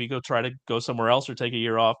resign and maybe try to go somewhere else or take a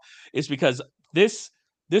year off, is because this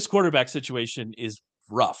quarterback situation is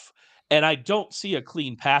rough. And I don't see a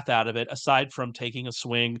clean path out of it aside from taking a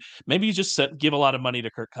swing. Maybe you just give a lot of money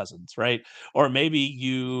to Kirk Cousins, right? Or maybe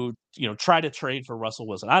you try to trade for Russell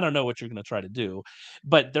Wilson. I don't know what you're going to try to do,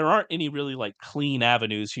 but there aren't any really clean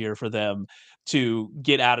avenues here for them to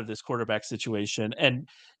get out of this quarterback situation. And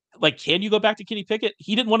can you go back to Kenny Pickett?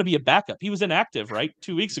 He didn't want to be a backup. He was inactive, right?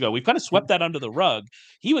 2 weeks ago. We've kind of swept that under the rug.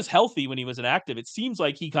 He was healthy when he was inactive. It seems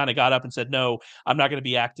like he kind of got up and said, no, I'm not going to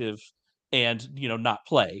be active and, not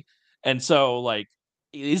play. And so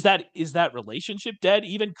is that relationship dead?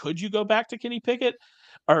 Even could you go back to Kenny Pickett?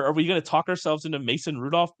 Or are we going to talk ourselves into Mason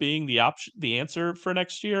Rudolph being the answer for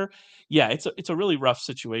next year? Yeah, it's a really rough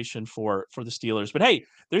situation for the Steelers. But hey,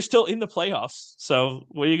 they're still in the playoffs. So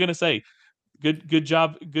what are you going to say? Good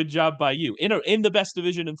job by you. In the best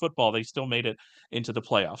division in football, they still made it into the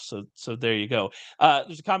playoffs. So there you go.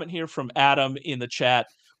 There's a comment here from Adam in the chat.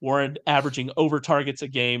 Warren averaging over targets a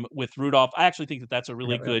game with Rudolph. I actually think that that's a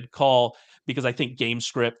really Yeah, yeah. good call because I think game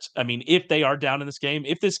script, I mean, if they are down in this game,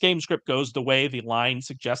 if this game script goes the way the line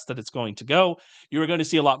suggests that it's going to go, you're going to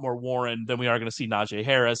see a lot more Warren than we are going to see Najee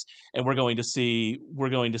Harris, and we're going to see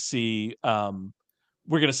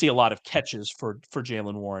a lot of catches for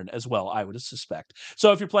Jalen Warren as well, I would suspect.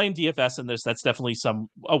 So if you're playing DFS in this, that's definitely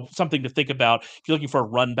something to think about. If you're looking for a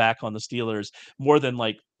run back on the Steelers, more than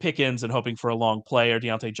like Pickens and hoping for a long play, or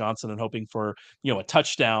Deontay Johnson and hoping for a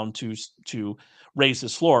touchdown to raise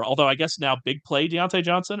his floor. Although I guess now big play Deontay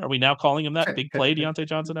Johnson, are we now calling him that, big play Deontay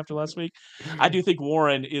Johnson after last week? I do think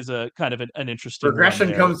Warren is a kind of an interesting one Regression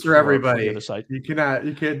there comes through for the other everybody. side. You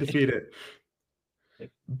can't defeat it.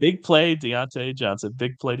 Big play, Deontay Johnson.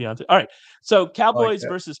 Big play, Deontay. All right. So I like Cowboys that.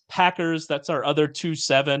 versus Packers. That's our other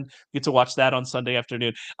 2-7. Get to watch that on Sunday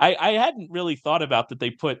afternoon. I hadn't really thought about that they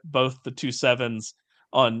put both the 2-7s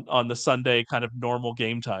on the Sunday kind of normal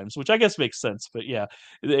game times, which I guess makes sense. But yeah,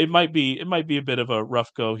 it might be a bit of a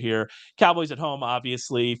rough go here. Cowboys at home,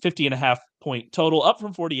 obviously, 50.5 point total, up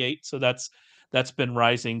from 48. So that's been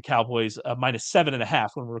rising. Cowboys -7.5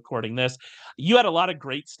 when we're recording this. You had a lot of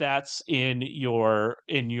great stats in your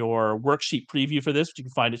worksheet preview for this, which you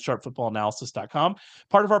can find at sharpfootballanalysis.com.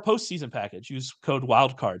 Part of our postseason package. Use code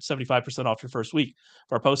Wildcard, 75% off your first week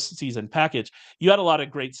for our postseason package. You had a lot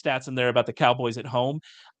of great stats in there about the Cowboys at home.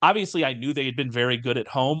 Obviously, I knew they had been very good at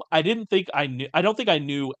home. I don't think I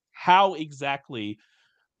knew how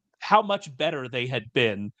much better they had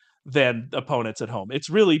been than opponents at home. It's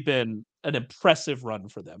really been an impressive run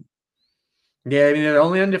for them. Yeah, I mean they're the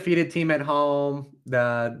only undefeated team at home.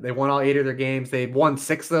 They won all 8 of their games. They won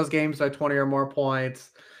 6 of those games by 20 or more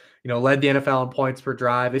points. Led the NFL in points per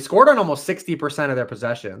drive. They scored on almost 60% of their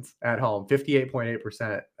possessions at home,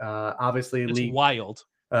 58.8%. Obviously, It's league. wild.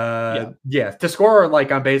 Yeah. Yeah, to score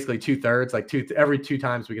like on basically 2/3, like every 2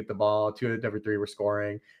 times we get the ball, 2 every 3 we're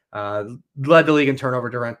scoring. Led the league in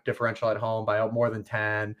turnover differential at home by more than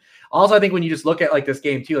 10. Also, I think when you just look at like this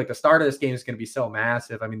game too, like the start of this game is going to be so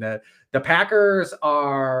massive. I mean, the Packers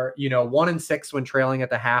are 1-6 when trailing at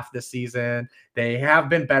the half this season. They have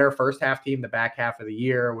been better first half team the back half of the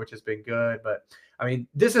year, which has been good. But I mean,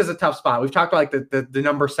 this is a tough spot. We've talked about like the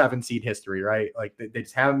number 7 seed history, right? Like they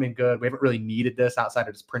just haven't been good. We haven't really needed this outside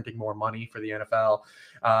of just printing more money for the NFL.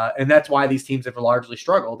 And that's why these teams have largely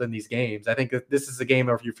struggled in these games. I think that this is a game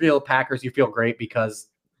where if you feel Packers, you feel great because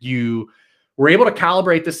you were able to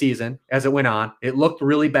calibrate the season as it went on. It looked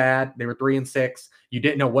really bad. They were 3-6. You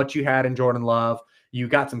didn't know what you had in Jordan Love. You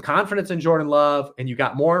got some confidence in Jordan Love, and you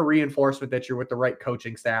got more reinforcement that you're with the right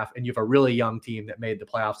coaching staff, and you have a really young team that made the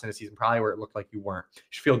playoffs in a season probably where it looked like you weren't. You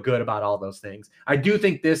should feel good about all those things. I do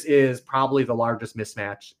think this is probably the largest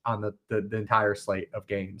mismatch on the entire slate of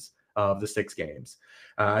games of the 6 games.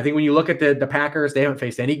 I think when you look at the Packers, they haven't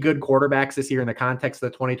faced any good quarterbacks this year in the context of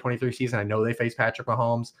the 2023 season. I know they faced Patrick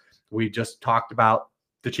Mahomes. We just talked about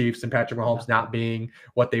the Chiefs and Patrick Mahomes not being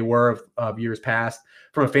what they were of years past.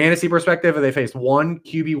 From a fantasy perspective, they faced one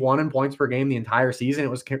QB1 in points per game the entire season. It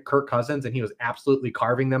was Kirk Cousins, and he was absolutely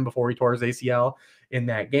carving them before he tore his ACL in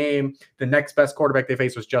that game. The next best quarterback they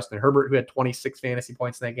faced was Justin Herbert, who had 26 fantasy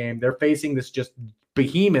points in that game. They're facing this just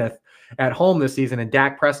behemoth at home this season, and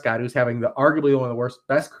Dak Prescott, who's having arguably one of the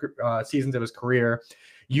best seasons of his career.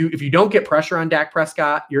 If you don't get pressure on Dak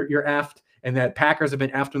Prescott, you're effed. And that Packers have been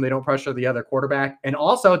effed when they don't pressure the other quarterback. And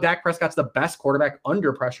also, Dak Prescott's the best quarterback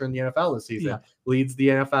under pressure in the NFL this season. Yeah. Leads the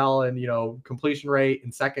NFL in completion rate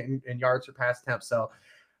and second in yards per pass attempt. So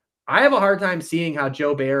I have a hard time seeing how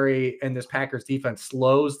Joe Barry and this Packers defense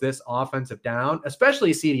slows this offensive down,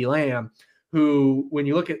 especially CeeDee Lamb, who, when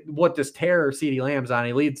you look at what this terror CeeDee Lamb's on,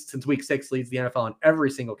 he leads since week 6, leads the NFL in every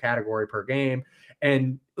single category per game.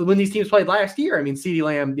 And when these teams played last year, I mean, CeeDee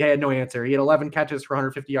Lamb, he had no answer. He had 11 catches for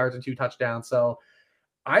 150 yards and 2 touchdowns. So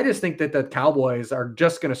I just think that the Cowboys are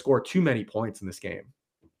just going to score too many points in this game.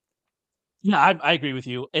 Yeah, I agree with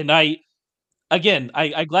you. And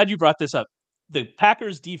I'm glad you brought this up. The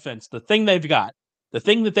Packers defense, the thing they've got, the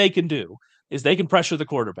thing that they can do is they can pressure the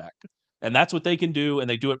quarterback. And that's what they can do, and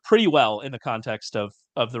they do it pretty well in the context of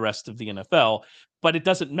the rest of the NFL. But it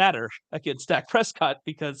doesn't matter against Dak Prescott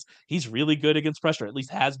because he's really good against pressure, at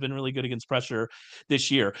least has been really good against pressure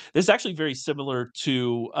this year. This is actually very similar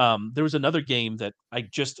to there was another game that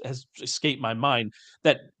has escaped my mind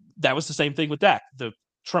that was the same thing with Dak. The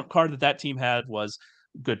trump card that team had was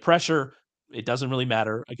good pressure. It doesn't really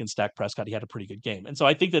matter against Dak Prescott. He had a pretty good game. And so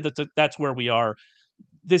I think that's where we are.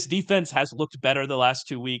 This defense has looked better the last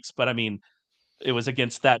 2 weeks, but I mean, It was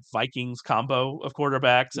against that Vikings combo of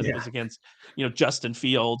quarterbacks, and it Yeah. was against, Justin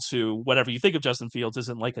Fields, who, whatever you think of Justin Fields,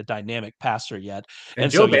 isn't like a dynamic passer yet. And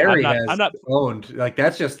And so Joe yeah, I'm Barry not I'm has not owned, like,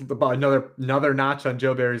 that's just about another notch on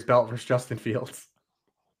Joe Barry's belt versus Justin Fields.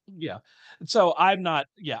 yeah. So I'm not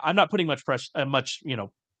putting much pressure much,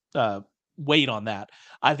 uh weight on that.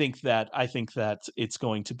 I think that it's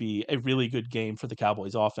going to be a really good game for the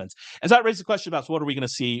Cowboys offense. And so that raises the question about, so what are we going to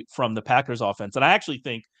see from the Packers offense? And I actually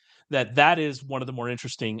think that is one of the more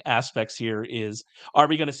interesting aspects here is, are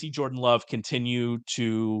we going to see Jordan Love continue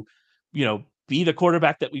to, be the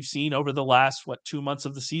quarterback that we've seen over the last 2 months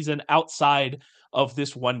of the season outside of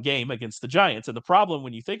this one game against the Giants? And the problem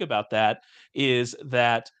when you think about that is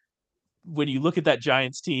that when you look at that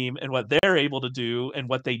Giants team and what they're able to do and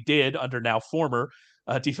what they did under now former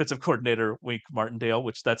defensive coordinator Wink Martindale,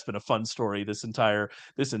 which that's been a fun story this entire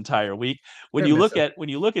week. When I you miss look him. at when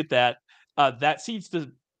you look at that, that seems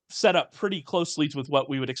to set up pretty closely with what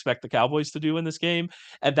we would expect the Cowboys to do in this game,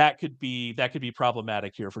 and that could be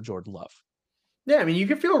problematic here for Jordan Love. Yeah, I mean, you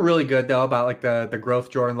can feel really good though about like the growth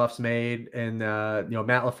Jordan Love's made, and Matt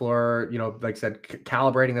LaFleur, like I said,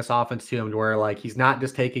 calibrating this offense to him to where like he's not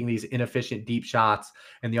just taking these inefficient deep shots,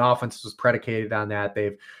 and the offense was predicated on that.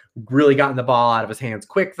 They've really gotten the ball out of his hands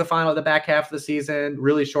quick the back half of the season.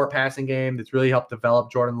 Really short passing game that's really helped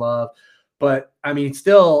develop Jordan Love. But I mean,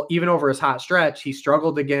 still, even over his hot stretch, he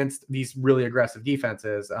struggled against these really aggressive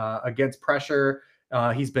defenses, against pressure.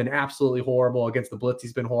 He's been absolutely horrible against the blitz.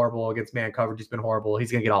 He's been horrible against man coverage. He's been horrible. He's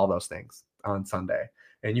going to get all those things on Sunday.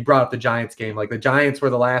 And you brought up the Giants game. Like, the Giants were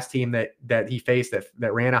the last team that he faced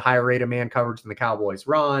that ran a higher rate of man coverage than the Cowboys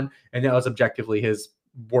run, and that was objectively his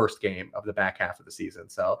worst game of the back half of the season.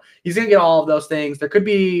 So he's going to get all of those things. There could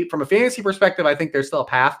be, from a fantasy perspective, I think there's still a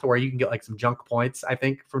path to where you can get like some junk points, I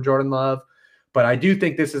think, from Jordan Love. But I do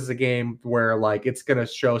think this is a game where like it's going to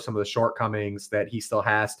show some of the shortcomings that he still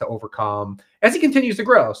has to overcome as he continues to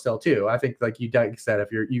grow still too. I think like you said, if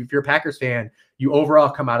you're a Packers fan, you overall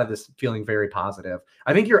come out of this feeling very positive.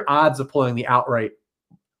 I think your odds of pulling the outright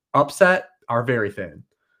upset are very thin.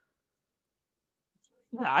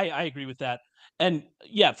 Yeah, I agree with that. And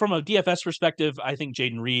yeah, from a DFS perspective, I think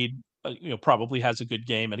Jaden Reed, probably has a good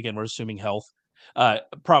game. And again, we're assuming health.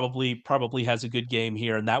 Probably has a good game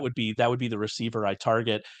here, and that would be the receiver I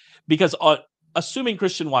target, because assuming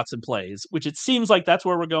Christian Watson plays, which it seems like that's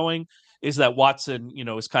where we're going, is that Watson,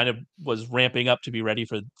 was ramping up to be ready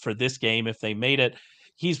for this game if they made it.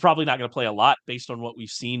 He's probably not going to play a lot based on what we've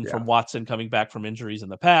seen Yeah. from Watson coming back from injuries in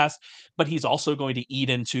the past, but he's also going to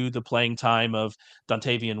eat into the playing time of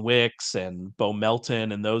Dontavian Wicks and Bo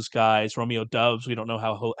Melton and those guys. Romeo Doubs, we don't know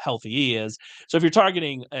how healthy he is. So if you're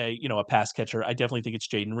targeting a pass catcher, I definitely think it's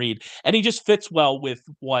Jaden Reed, and he just fits well with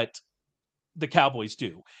what the Cowboys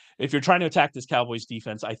do. If you're trying to attack this Cowboys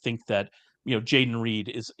defense, I think that Jaden Reed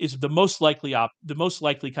is the most likely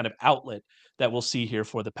kind of outlet that we'll see here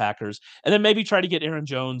for the Packers. And then maybe try to get Aaron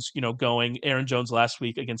Jones, going. Aaron Jones last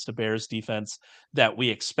week against the Bears defense that we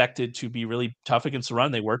expected to be really tough against the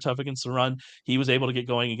run. They were tough against the run. He was able to get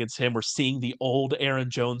going against him. We're seeing the old Aaron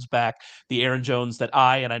Jones back, the Aaron Jones that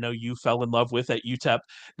I know you fell in love with at UTEP.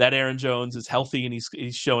 That Aaron Jones is healthy and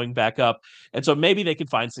he's showing back up. And so maybe they can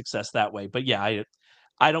find success that way. But yeah,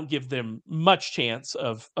 I don't give them much chance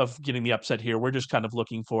of getting the upset here. We're just kind of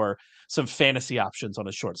looking for some fantasy options on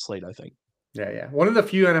a short slate, I think. Yeah. One of the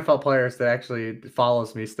few NFL players that actually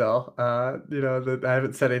follows me still, that I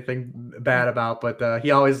haven't said anything bad about, but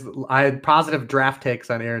I had positive draft takes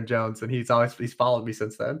on Aaron Jones, and he's followed me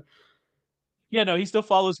since then. Yeah, no, he still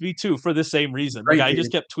follows me too for the same reason. Like Great I dude.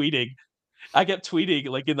 just kept tweeting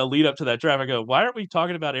like in the lead up to that draft. I go, why aren't we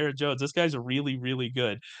talking about Aaron Jones? This guy's really, really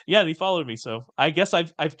good. Yeah, and he followed me, so I guess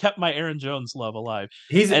I've kept my Aaron Jones love alive.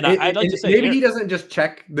 And I'd like to say, Maybe he doesn't just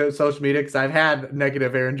check the social media, because I've had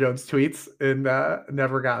negative Aaron Jones tweets and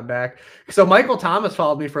never gotten back. So Michael Thomas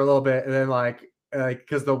followed me for a little bit, and then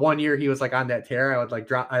because the 1 year he was like on that tear,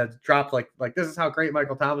 I dropped like this is how great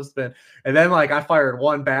Michael Thomas has been, and then like I fired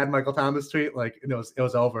one bad Michael Thomas tweet, like it was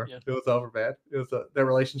over. yeah, It was over, man. Their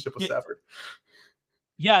relationship was yeah, severed.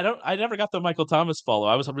 yeah. I never got the Michael Thomas follow.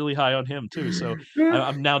 I was really high on him too, so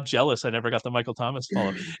I'm now jealous. I never got the Michael Thomas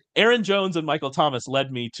follow. Aaron Jones and Michael Thomas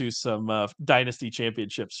led me to some dynasty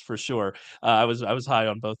championships for sure. I was high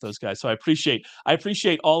on both those guys, so I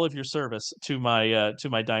appreciate all of your service to my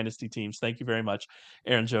dynasty teams. Thank you very much,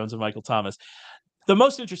 Aaron Jones and Michael Thomas. The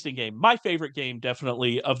most interesting game, my favorite game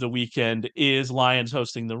definitely of the weekend, is Lions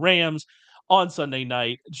hosting the Rams on Sunday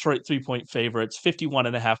night. Detroit 3-point favorites,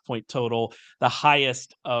 51.5 point total, the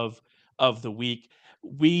highest of the week.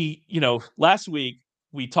 Last week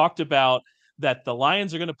we talked about that the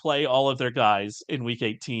Lions are going to play all of their guys in week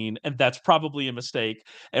 18, and that's probably a mistake.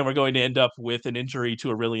 And we're going to end up with an injury to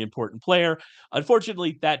a really important player.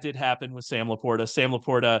 Unfortunately, that did happen with Sam Laporta. Sam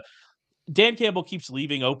Laporta, Dan Campbell keeps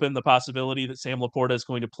leaving open the possibility that Sam Laporta is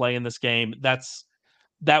going to play in this game.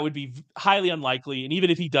 That would be highly unlikely. And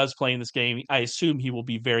even if he does play in this game, I assume he will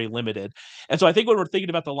be very limited. And so I think when we're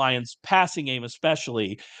thinking about the Lions passing game,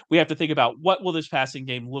 especially, we have to think about what will this passing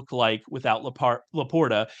game look like without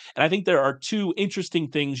Laporta. And I think there are two interesting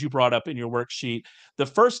things you brought up in your worksheet. The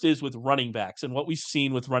first is with running backs and what we've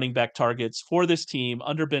seen with running back targets for this team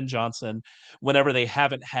under Ben Johnson, whenever they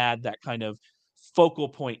haven't had that kind of focal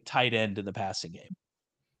point tight end in the passing game.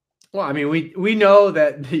 Well, I mean, we know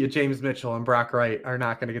that James Mitchell and Brock Wright are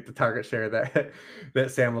not going to get the target share that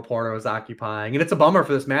Sam Laporta was occupying, and it's a bummer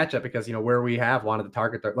for this matchup because where we have wanted to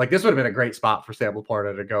target like this would have been a great spot for Sam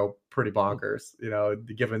Laporta to go pretty bonkers,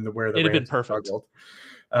 given where the It'd have been Rams perfect. struggled.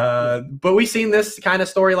 But we've seen this kind of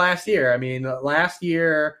story last year. I mean, last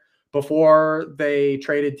year before they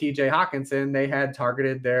traded TJ Hawkinson, they had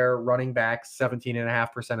targeted their running backs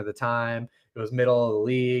 17.5% of the time. It was middle of the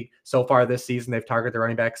league. So far this season, they've targeted the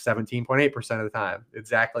running back 17.8% of the time.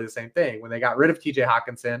 Exactly the same thing. When they got rid of TJ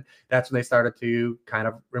Hawkinson, that's when they started to kind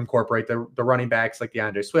of incorporate the running backs like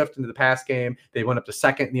DeAndre Swift into the pass game. They went up to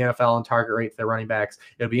second in the NFL in target rate to their running backs.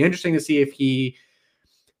 It'll be interesting to see if he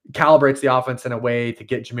calibrates the offense in a way to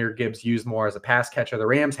get Jahmyr Gibbs used more as a pass catcher. The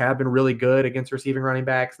Rams have been really good against receiving running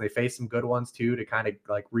backs, and they face some good ones too to kind of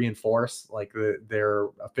like reinforce like their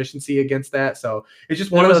efficiency against that. So it's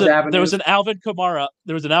just one of those avenues. There was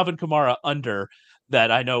an Alvin Kamara under that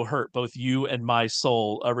I know hurt both you and my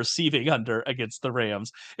soul, receiving under against the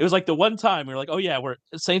Rams. It was like the one time we were like, oh yeah,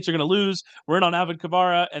 Saints are going to lose. We're in on Alvin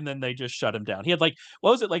Kamara, and then they just shut him down. He had like,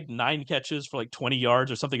 what was it, like 9 catches for like 20 yards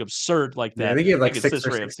or something absurd like that. Yeah, I think he had like against 6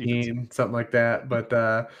 or Rams 16, defense. something like that.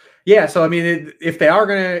 But yeah, so I mean, if they are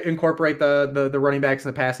going to incorporate the running backs in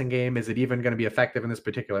the passing game, is it even going to be effective in this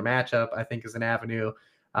particular matchup? I think is an avenue.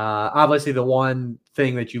 Obviously, the one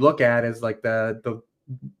thing that you look at is like the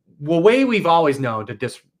way we've always known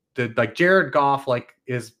to like Jared Goff, like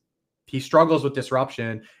he struggles with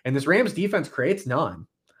disruption, and this Rams defense creates none.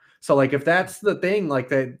 So like if that's the thing, like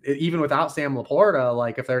that, even without Sam Laporta,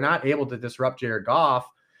 like if they're not able to disrupt Jared Goff,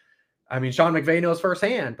 I mean, Sean McVay knows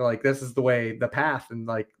firsthand, but like this is the path, and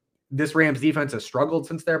like this Rams defense has struggled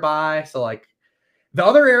since their bye. So like the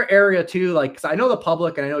other area too, like, cause I know the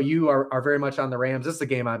public and I know you are very much on the Rams. This is a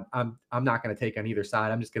game I'm not going to take on either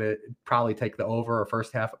side. I'm just going to probably take the over or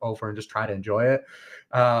first half over and just try to enjoy it.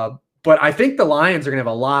 But I think the Lions are going to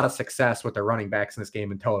have a lot of success with their running backs in this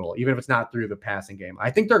game in total, even if it's not through the passing game. I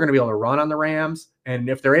think they're going to be able to run on the Rams. And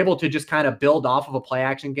if they're able to just kind of build off of a play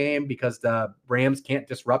action game because the Rams can't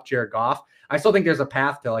disrupt Jared Goff, I still think there's a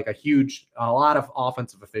path to like a lot of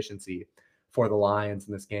offensive efficiency for the Lions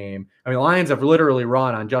in this game. I mean, the Lions have literally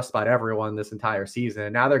run on just about everyone this entire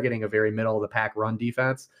season. Now they're getting a very middle of the pack run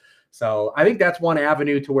defense. So I think that's one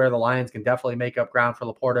avenue to where the Lions can definitely make up ground for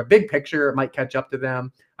Laporta. Big picture, it might catch up to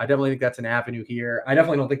them. I definitely think that's an avenue here. I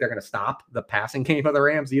definitely don't think they're going to stop the passing game of the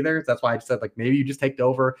Rams either. That's why I said, like, maybe you just take the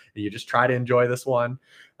over and you just try to enjoy this one.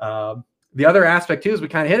 The other aspect, too, is we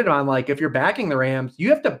kind of hit it on, like, if you're backing the Rams, you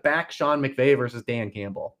have to back Sean McVay versus Dan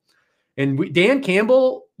Campbell. And Dan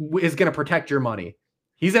Campbell is going to protect your money.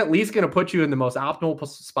 He's at least going to put you in the most optimal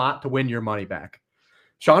spot to win your money back.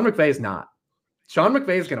 Sean McVay is not. Sean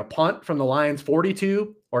McVay is going to punt from the Lions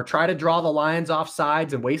 42 or try to draw the Lions off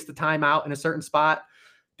sides and waste the timeout in a certain spot.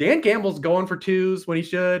 Dan Campbell's going for twos when he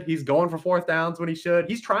should. He's going for fourth downs when he should.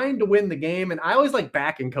 He's trying to win the game. And I always like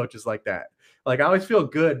backing coaches like that. Like I always feel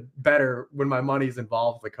better when my money's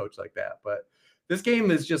involved with a coach like that. But this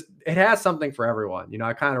game is just, it has something for everyone. You know,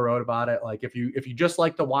 I kind of wrote about it. Like if you just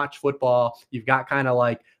like to watch football, you've got kind of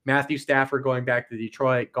like Matthew Stafford going back to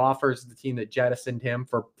Detroit. Golfers, the team that jettisoned him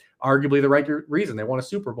for arguably the right reason. They won a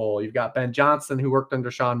Super Bowl. You've got Ben Johnson, who worked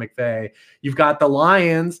under Sean McVay. You've got the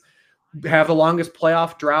Lions, have the longest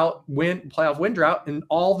playoff win drought in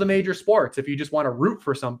all the major sports if you just want to root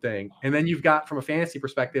for something. And then you've got, from a fantasy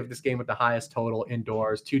perspective, this game with the highest total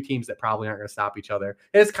indoors, two teams that probably aren't going to stop each other.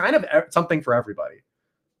 It's kind of something for everybody.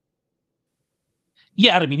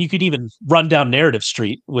 Yeah, I mean, you could even run down Narrative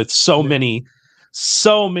Street with so many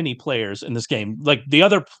players in this game. Like the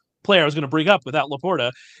other player I was going to bring up without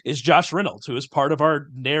Laporta is Josh Reynolds, who is part of our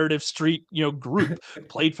Narrative Street, group,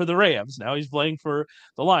 played for the Rams. Now he's playing for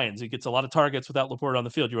the Lions. He gets a lot of targets without Laporta on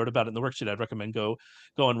the field. You wrote about it in the worksheet. I'd recommend go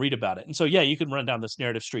and read about it. And so, yeah, you can run down this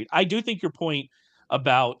Narrative Street. I do think your point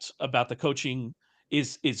about the coaching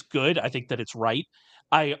is good. I think that it's right.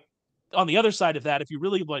 On the other side of that,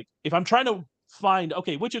 if I'm trying to find,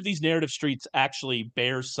 okay, which of these Narrative Streets actually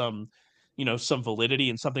bears some some validity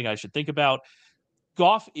and something I should think about.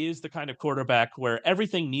 Goff is the kind of quarterback where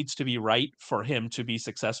everything needs to be right for him to be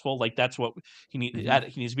successful. Like that's what Mhm.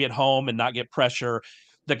 he needs to be at home and not get pressure.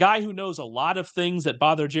 The guy who knows a lot of things that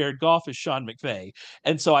bother Jared Goff is Sean McVay.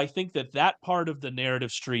 And so I think that part of the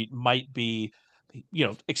narrative street might be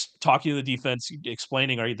talking to the defense,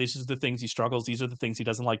 explaining, all right, this is the things he struggles. These are the things he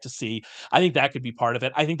doesn't like to see. I think that could be part of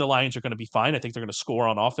it. I think the Lions are going to be fine. I think they're going to score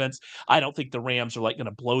on offense. I don't think the Rams are going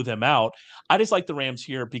to blow them out. I just like the Rams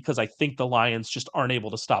here because I think the Lions just aren't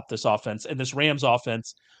able to stop this offense. And this Rams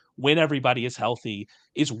offense, when everybody is healthy,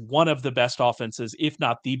 is one of the best offenses, if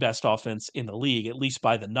not the best offense in the league, at least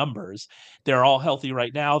by the numbers. They're all healthy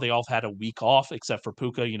right now. They all had a week off, except for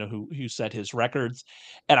Puka, who set his records.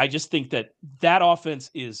 And I just think that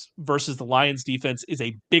offense is versus the Lions defense is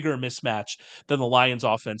a bigger mismatch than the Lions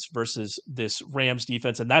offense versus this Rams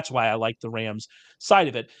defense. And that's why I like the Rams side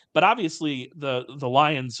of it. But obviously the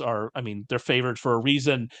Lions they're favored for a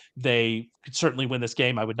reason. They could certainly win this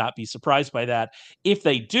game. I would not be surprised by that. If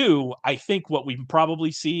they do, I think what we probably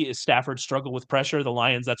see is Stafford struggle with pressure. The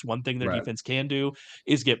Lions, that's one thing their Right. defense can do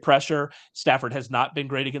is get pressure. Stafford has not been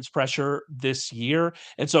great against pressure this year.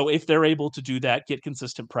 And so if they're able to do that, get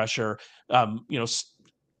consistent pressure,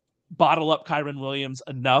 bottle up Kyron Williams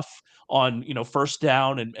enough on first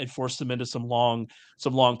down and force them into some long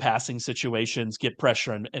passing situations, get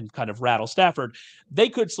pressure and kind of rattle Stafford, they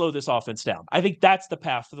could slow this offense down. I think that's the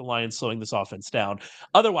path for the Lions slowing this offense down.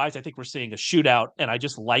 Otherwise, I think we're seeing a shootout, and I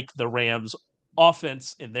just like the Rams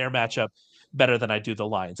offense in their matchup better than I do the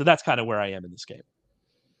Lions. And that's kind of where I am in this game.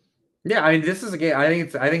 Yeah, I mean, this is a game. I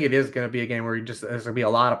think it is going to be a game where there's going to be a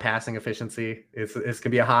lot of passing efficiency. It's going to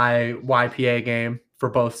be a high YPA game for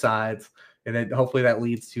both sides, and then hopefully that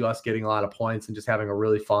leads to us getting a lot of points and just having a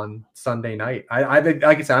really fun Sunday night. I think,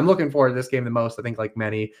 like I said, I'm looking forward to this game the most. I think like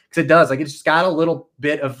many, because it does it's just got a little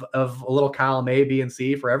bit of a little column A, B, and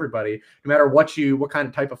C for everybody, no matter what kind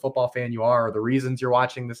of type of football fan you are or the reasons you're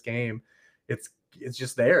watching this game. It's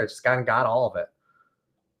just there. It's just kind of got all of it.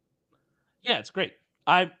 Yeah, it's great.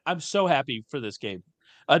 I'm so happy for this game.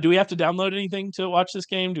 Do we have to download anything to watch this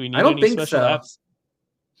game? Do we I need don't any think special so. apps?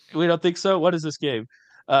 We don't think so. What is this game?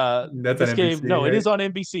 That's an This game, NBC, no, it right? is on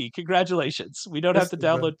NBC. Congratulations. We don't have This to is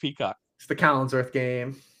download Peacock. it's the Collinsworth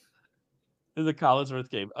game. This is the Collinsworth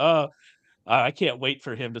game. I can't wait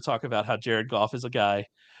for him to talk about how Jared Goff is a guy.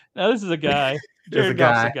 Now this is a guy. There's a Jared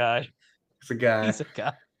Goff's a guy. guy. It's a guy. He's a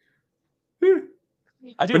guy.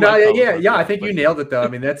 I do But no, like Collinsworth. yeah, I Yeah, think you but nailed it though. I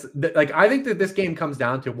mean, I think that this game comes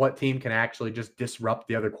down to what team can actually just disrupt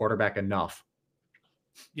the other quarterback enough.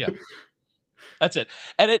 yeah, that's it.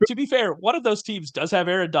 And to be fair, one of those teams does have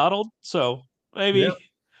Aaron Donald, so Yeah.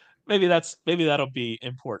 maybe that'll be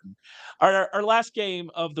important. Our last game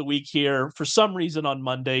of the week here, for some reason on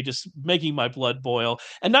Monday, just making my blood boil,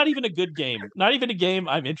 and not even a good game, not even a game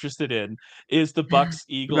I'm interested in, is the Bucks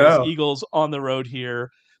Eagles. No. Eagles on the road here,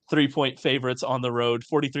 3-point favorites on the road,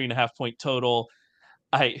 43.5-point total.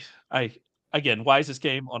 I again, why is this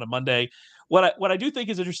game on a Monday? What I do think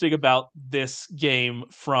is interesting about this game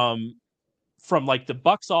from like the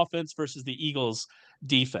Bucks offense versus the Eagles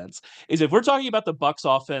defense is if we're talking about the Bucks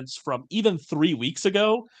offense from even 3 weeks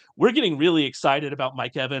ago, we're getting really excited about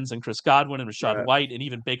Mike Evans and Chris Godwin and Rashad Right. White and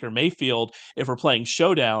even Baker Mayfield if we're playing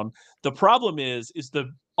showdown. The problem is the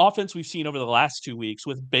offense we've seen over the last 2 weeks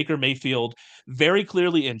with Baker Mayfield very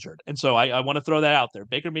clearly injured. And so I want to throw that out there.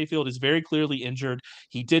 Baker Mayfield is very clearly injured.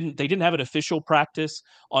 They didn't have an official practice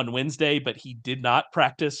on Wednesday, but he did not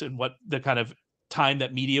practice in what the kind of time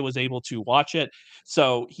that media was able to watch it.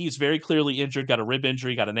 So he's very clearly injured, got a rib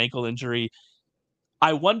injury, got an ankle injury.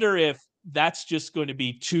 I wonder if that's just going to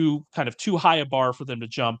be too high a bar for them to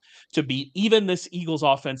jump to beat even this Eagles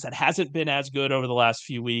offense that hasn't been as good over the last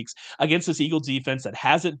few weeks against this Eagles defense that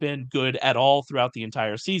hasn't been good at all throughout the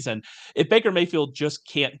entire season. If Baker Mayfield just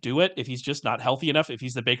can't do it, if he's just not healthy enough, if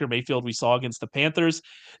he's the Baker Mayfield we saw against the Panthers,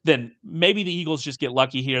 then maybe the Eagles just get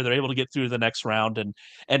lucky here. They're able to get through the next round and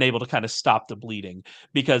able to kind of stop the bleeding,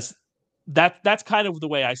 because that's kind of the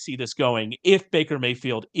way I see this going. If Baker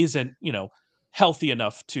Mayfield isn't, healthy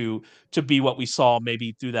enough to be what we saw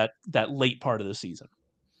maybe through that late part of the season.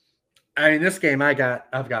 I mean, this game I've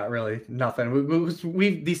got really nothing.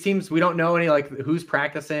 We these teams, we don't know any like who's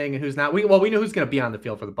practicing and who's not. We know who's going to be on the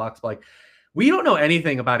field for the Bucks, but like we don't know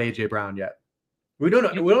anything about AJ Brown yet. We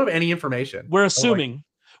don't know. We don't have any information. We're assuming.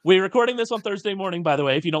 We're recording this on Thursday morning, by the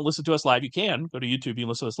way. If you don't listen to us live, you can go to YouTube. You can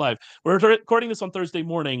listen to us live. We're recording this on Thursday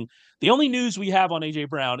morning. The only news we have on AJ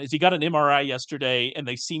Brown is he got an MRI yesterday, and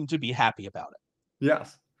they seem to be happy about it.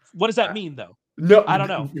 Yes. What does that mean, though? No, I don't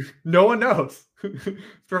know. No one knows. It's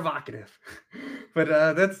provocative, but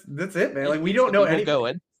that's it, man. Like we don't know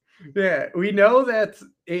anything. Yeah, we know that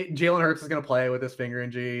Jalen Hurts is going to play with his finger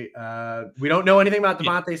injury. We don't know anything about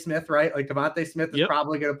Yeah. Devontae Smith, right? Like Devontae Smith is Yep.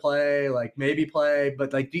 probably going to play, like maybe play,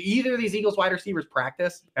 but like, do either of these Eagles wide receivers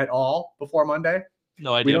practice at all before Monday?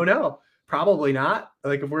 No We idea. don't know. Probably not.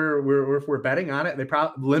 Like if we're betting on it, they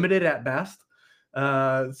probably limited at best.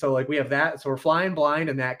 So like we have that. So we're flying blind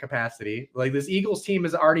in that capacity. Like this Eagles team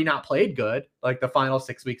has already not played good, like the final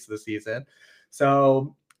 6 weeks of the season.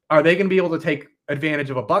 So are they going to be able to take advantage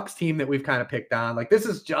of a Bucks team that we've kind of picked on? Like this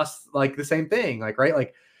is just like the same thing, like right?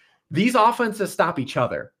 Like these offenses stop each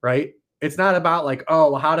other, right? It's not about like,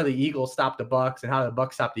 oh, well, how do the Eagles stop the Bucks and how do the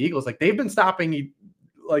Bucks stop the Eagles? Like they've been stopping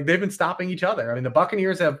each other. I mean, the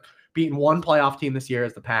Buccaneers have beaten one playoff team this year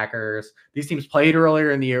as the Packers. These teams played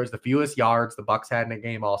earlier in the year. It was the fewest yards the Bucks had in a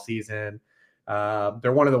game all season.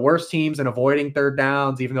 They're one of the worst teams in avoiding third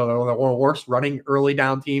downs, even though they're one of the worst running early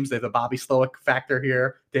down teams. They have the Bobby Slowick factor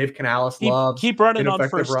here. Dave Canales loves Keep running on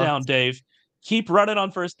ineffective first down, runs. Dave. Keep running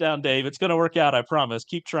on first down, Dave. It's gonna work out, I promise.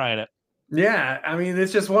 Keep trying it. Yeah, I mean,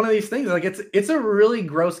 it's just one of these things. Like it's a really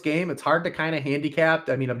gross game. It's hard to kind of handicap.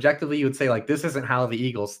 I mean, objectively, you would say like this isn't how the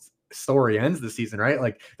Eagles story ends the season, right?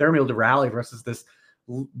 Like they're able to rally versus this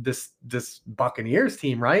Buccaneers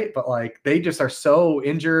team, right? But like they just are so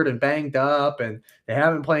injured and banged up, and they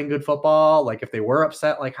haven't playing good football. Like if they were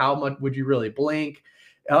upset, like how much would you really blink?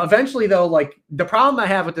 Eventually, though, like the problem I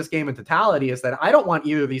have with this game in totality is that I don't want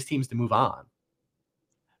either of these teams to move on.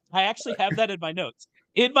 I actually have that in my notes.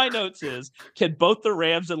 In my notes is, can both the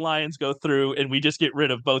Rams and Lions go through and we just get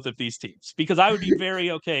rid of both of these teams? Because I would be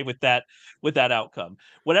very okay with that outcome.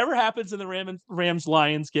 Whatever happens in the Rams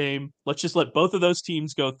Lions game, let's just let both of those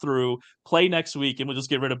teams go through, play next week, and we'll just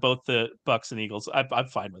get rid of both the Bucks and Eagles. I'm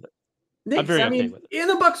fine with it. I'm Knicks, very I okay mean, with it. and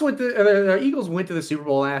the Bucks went to the Eagles went to the Super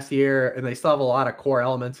Bowl last year, and they still have a lot of core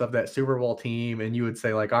elements of that Super Bowl team. And you would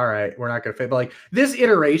say like, all right, we're not going to fit. But like this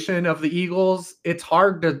iteration of the Eagles, it's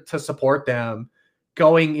hard to support them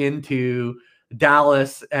going into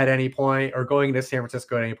Dallas at any point or going to San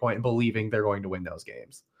Francisco at any point and believing they're going to win those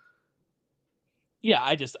games. Yeah,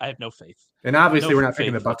 I have no faith. And obviously, No we're not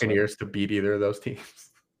picking the faith whatsoever. Buccaneers to beat either of those teams.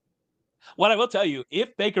 What I will tell you,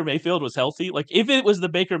 if Baker Mayfield was healthy, like if it was the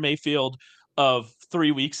Baker Mayfield of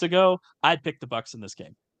 3 weeks ago, I'd pick the Bucks in this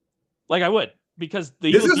game. Like I would, because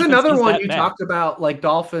the This Eagles is defense another is one that you bad. talked about, like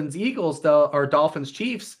Dolphins Eagles though, or Dolphins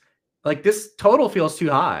Chiefs. Like this total feels too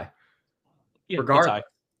high, Yeah, it's regardless. high.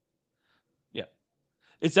 Yeah,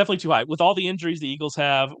 it's definitely too high with all the injuries the Eagles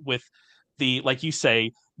have, with the, like you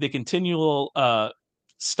say, the continual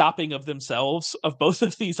stopping of themselves of both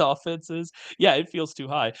of these offenses. Yeah, it feels too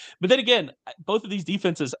high. But then again, both of these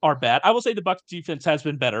defenses are bad. I will say the Bucs defense has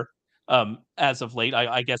been better as of late.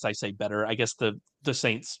 I guess I say better. I guess the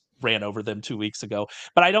Saints ran over them 2 weeks ago,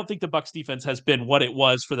 but I don't think the Bucs defense has been what it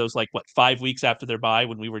was for those like what 5 weeks after their bye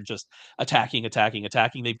when we were just attacking, attacking,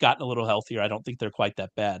 attacking. They've gotten a little healthier. I don't think they're quite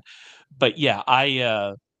that bad. But yeah,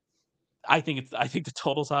 I think the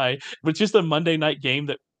total's high, but it's just a Monday night game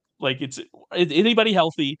that like is anybody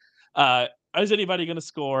healthy? Is anybody going to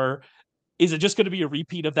score? Is it just going to be a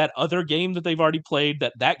repeat of that other game that they've already played?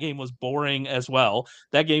 That game was boring as well.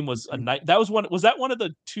 That game was a night. That was one. Was that one of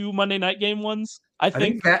the two Monday night game ones? I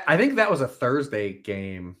think. I think that was a Thursday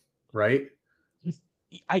game, right?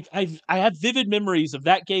 I have vivid memories of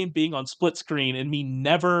that game being on split screen and me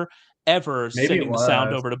never ever Maybe it sending the sound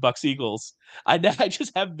was. over to Bucks Eagles. I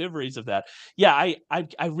just have memories of that. Yeah,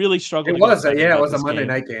 I really struggled It against was. betting Yeah, it about was a this Monday game.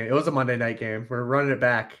 night game. It was a Monday night game. We're running it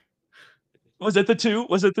back. Was it the two?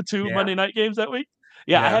 Was it the two Yeah, Monday night games that week?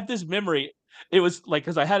 Yeah, I yeah. have this memory. It was like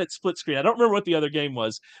because I had it split screen. I don't remember what the other game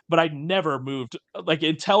was, but I never moved like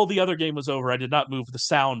until the other game was over. I did not move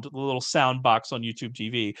the little sound box on YouTube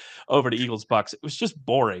TV over to Eagles Bucks. It was just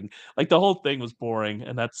boring. Like the whole thing was boring,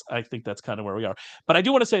 and I think that's kind of where we are. But I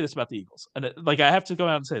do want to say this about the Eagles, and like I have to go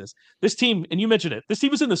out and say this. This team, and you mentioned it. This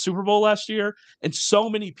team was in the Super Bowl last year, and so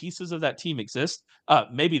many pieces of that team exist.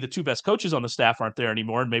 Maybe the two best coaches on the staff aren't there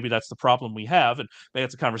anymore, and maybe that's the problem we have, and maybe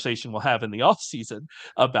that's a conversation we'll have in the off season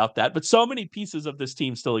about that. But so many pieces of this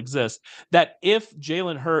team still exist that if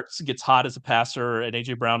Jalen Hurts gets hot as a passer and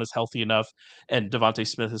AJ Brown is healthy enough and Devontae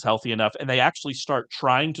Smith is healthy enough, and they actually start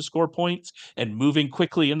trying to score points and moving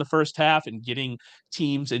quickly in the first half and getting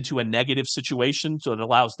teams into a negative situation so it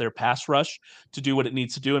allows their pass rush to do what it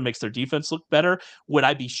needs to do and makes their defense look better, would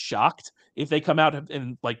I be shocked if they come out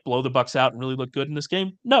and like blow the Bucks out and really look good in this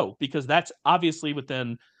game? No, because that's obviously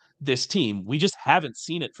within this team. We just haven't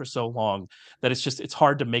seen it for so long that it's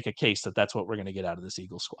hard to make a case that that's what we're going to get out of this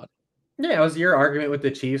Eagles squad. Yeah, it was your argument with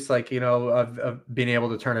the Chiefs, like, of being able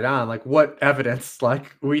to turn it on. Like, what evidence?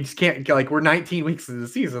 Like, we just can't, like, we're 19 weeks into the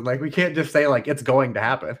season. Like, we can't just say, like, it's going to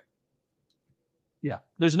happen. Yeah,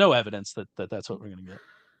 there's no evidence that that's what we're gonna get.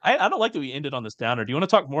 I don't like that we ended on this downer. Do you want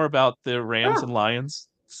to talk more about the Rams and Lions?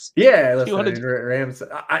 Yeah, Do you want listen, to? Rams.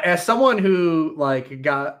 As someone who like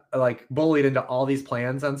got like bullied into all these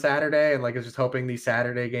plans on Saturday, and like is just hoping these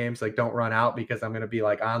Saturday games like don't run out because I'm gonna be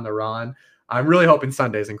like on the run. I'm really hoping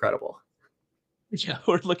Sunday's incredible. Yeah,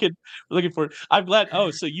 we're looking for. I'm glad.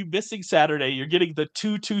 Oh, so you missing Saturday? You're getting the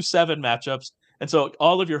 2-2-7 matchups, and so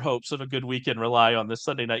all of your hopes of a good weekend rely on this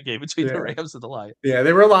Sunday night game between the Yeah. Rams and the Lions. Yeah,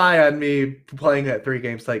 they rely on me playing that 3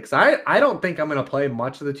 game slate because I don't think I'm gonna play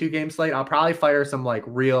much of the 2 game slate. I'll probably fire some like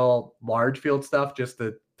real large field stuff just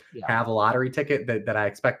to Yeah. have a lottery ticket that I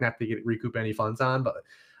expect not to get recoup any funds on. But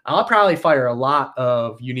I'll probably fire a lot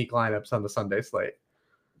of unique lineups on the Sunday slate.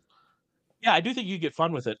 Yeah, I do think you get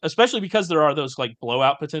fun with it, especially because there are those like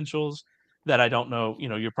blowout potentials that I don't know.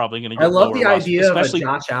 You're probably going to I get love lower the roster, idea of a especially.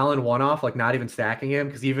 Josh Allen one-off, like not even stacking him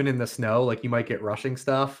because even in the snow, like you might get rushing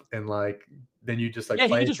stuff and like then you just like Yeah, he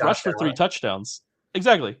could play just Josh rush for three Allen. touchdowns.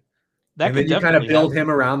 Exactly. That And could then you kind of definitely build happen.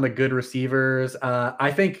 him around the good receivers.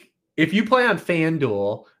 I think if you play on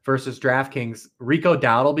FanDuel versus DraftKings, Rico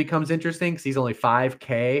Dowdle becomes interesting because he's only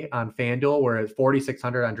 5K on FanDuel, whereas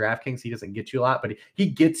 4,600 on DraftKings, he doesn't get you a lot, but he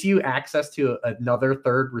gets you access to another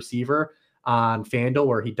third receiver on FanDuel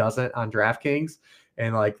where he doesn't on DraftKings.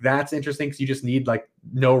 And like that's interesting because you just need like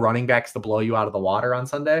no running backs to blow you out of the water on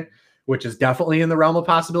Sunday, which is definitely in the realm of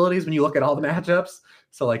possibilities when you look at all the matchups.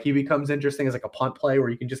 So like he becomes interesting as like a punt play where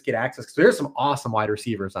you can just get access because there's some awesome wide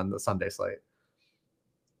receivers on the Sunday slate.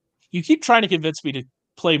 You keep trying to convince me to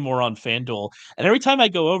play more on FanDuel, and every time I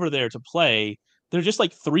go over there to play, there are just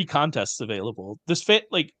like 3 contests available.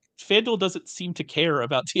 Like FanDuel doesn't seem to care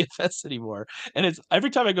about DFS anymore, and it's every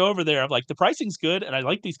time I go over there, I'm like the pricing's good, and I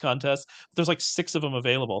like these contests. But there's like 6 of them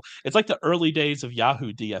available. It's like the early days of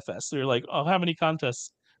Yahoo DFS. They're like, oh, how many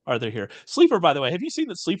contests are there here? Sleeper, by the way, have you seen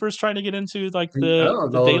that Sleeper's trying to get into like the Oh,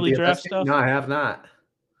 the the little daily DFS draft game? stuff? No, I have not.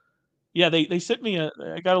 Yeah, they sent me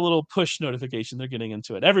I got a little push notification. They're getting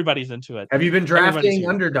into it. Everybody's into it. Have you been Everybody's drafting here.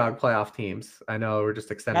 underdog playoff teams? I know we're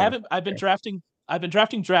just I extending the haven't. I've been drafting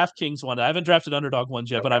DraftKings one. I haven't drafted Underdog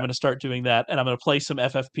ones yet, but I'm Okay. going to start doing that, and I'm going to play some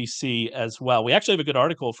FFPC as well. We actually have a good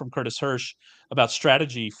article from Curtis Hirsch about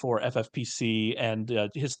strategy for FFPC and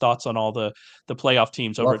his thoughts on all the playoff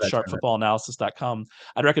teams over Love at that tournament. sharpfootballanalysis.com.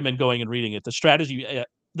 I'd recommend going and reading it.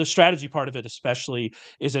 The strategy part of it especially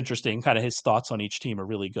is interesting. Kind of his thoughts on each team are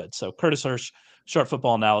really good. So Curtis Hirsch, Sharp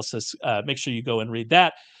Football Analysis. Make sure you go and read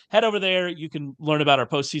that. Head over there. You can learn about our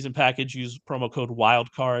postseason package. Use promo code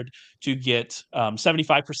Wildcard to get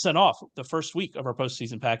 75% off the first week of our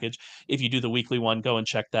postseason package. If you do the weekly one, go and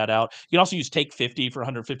check that out. You can also use Take 50 for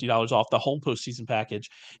 $150 off the whole postseason package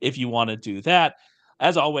if you want to do that.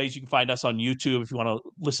 As always, you can find us on YouTube. If you want to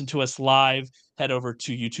listen to us live, head over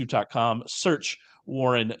to youtube.com, search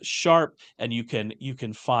Warren Sharp, and you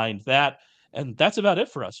can find that. And that's about it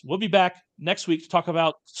for us. We'll be back next week to talk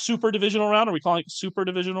about super divisional round. Are we calling it super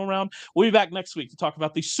divisional round? We'll be back next week to talk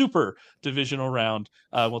about the super divisional round.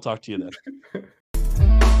 We'll talk to you then.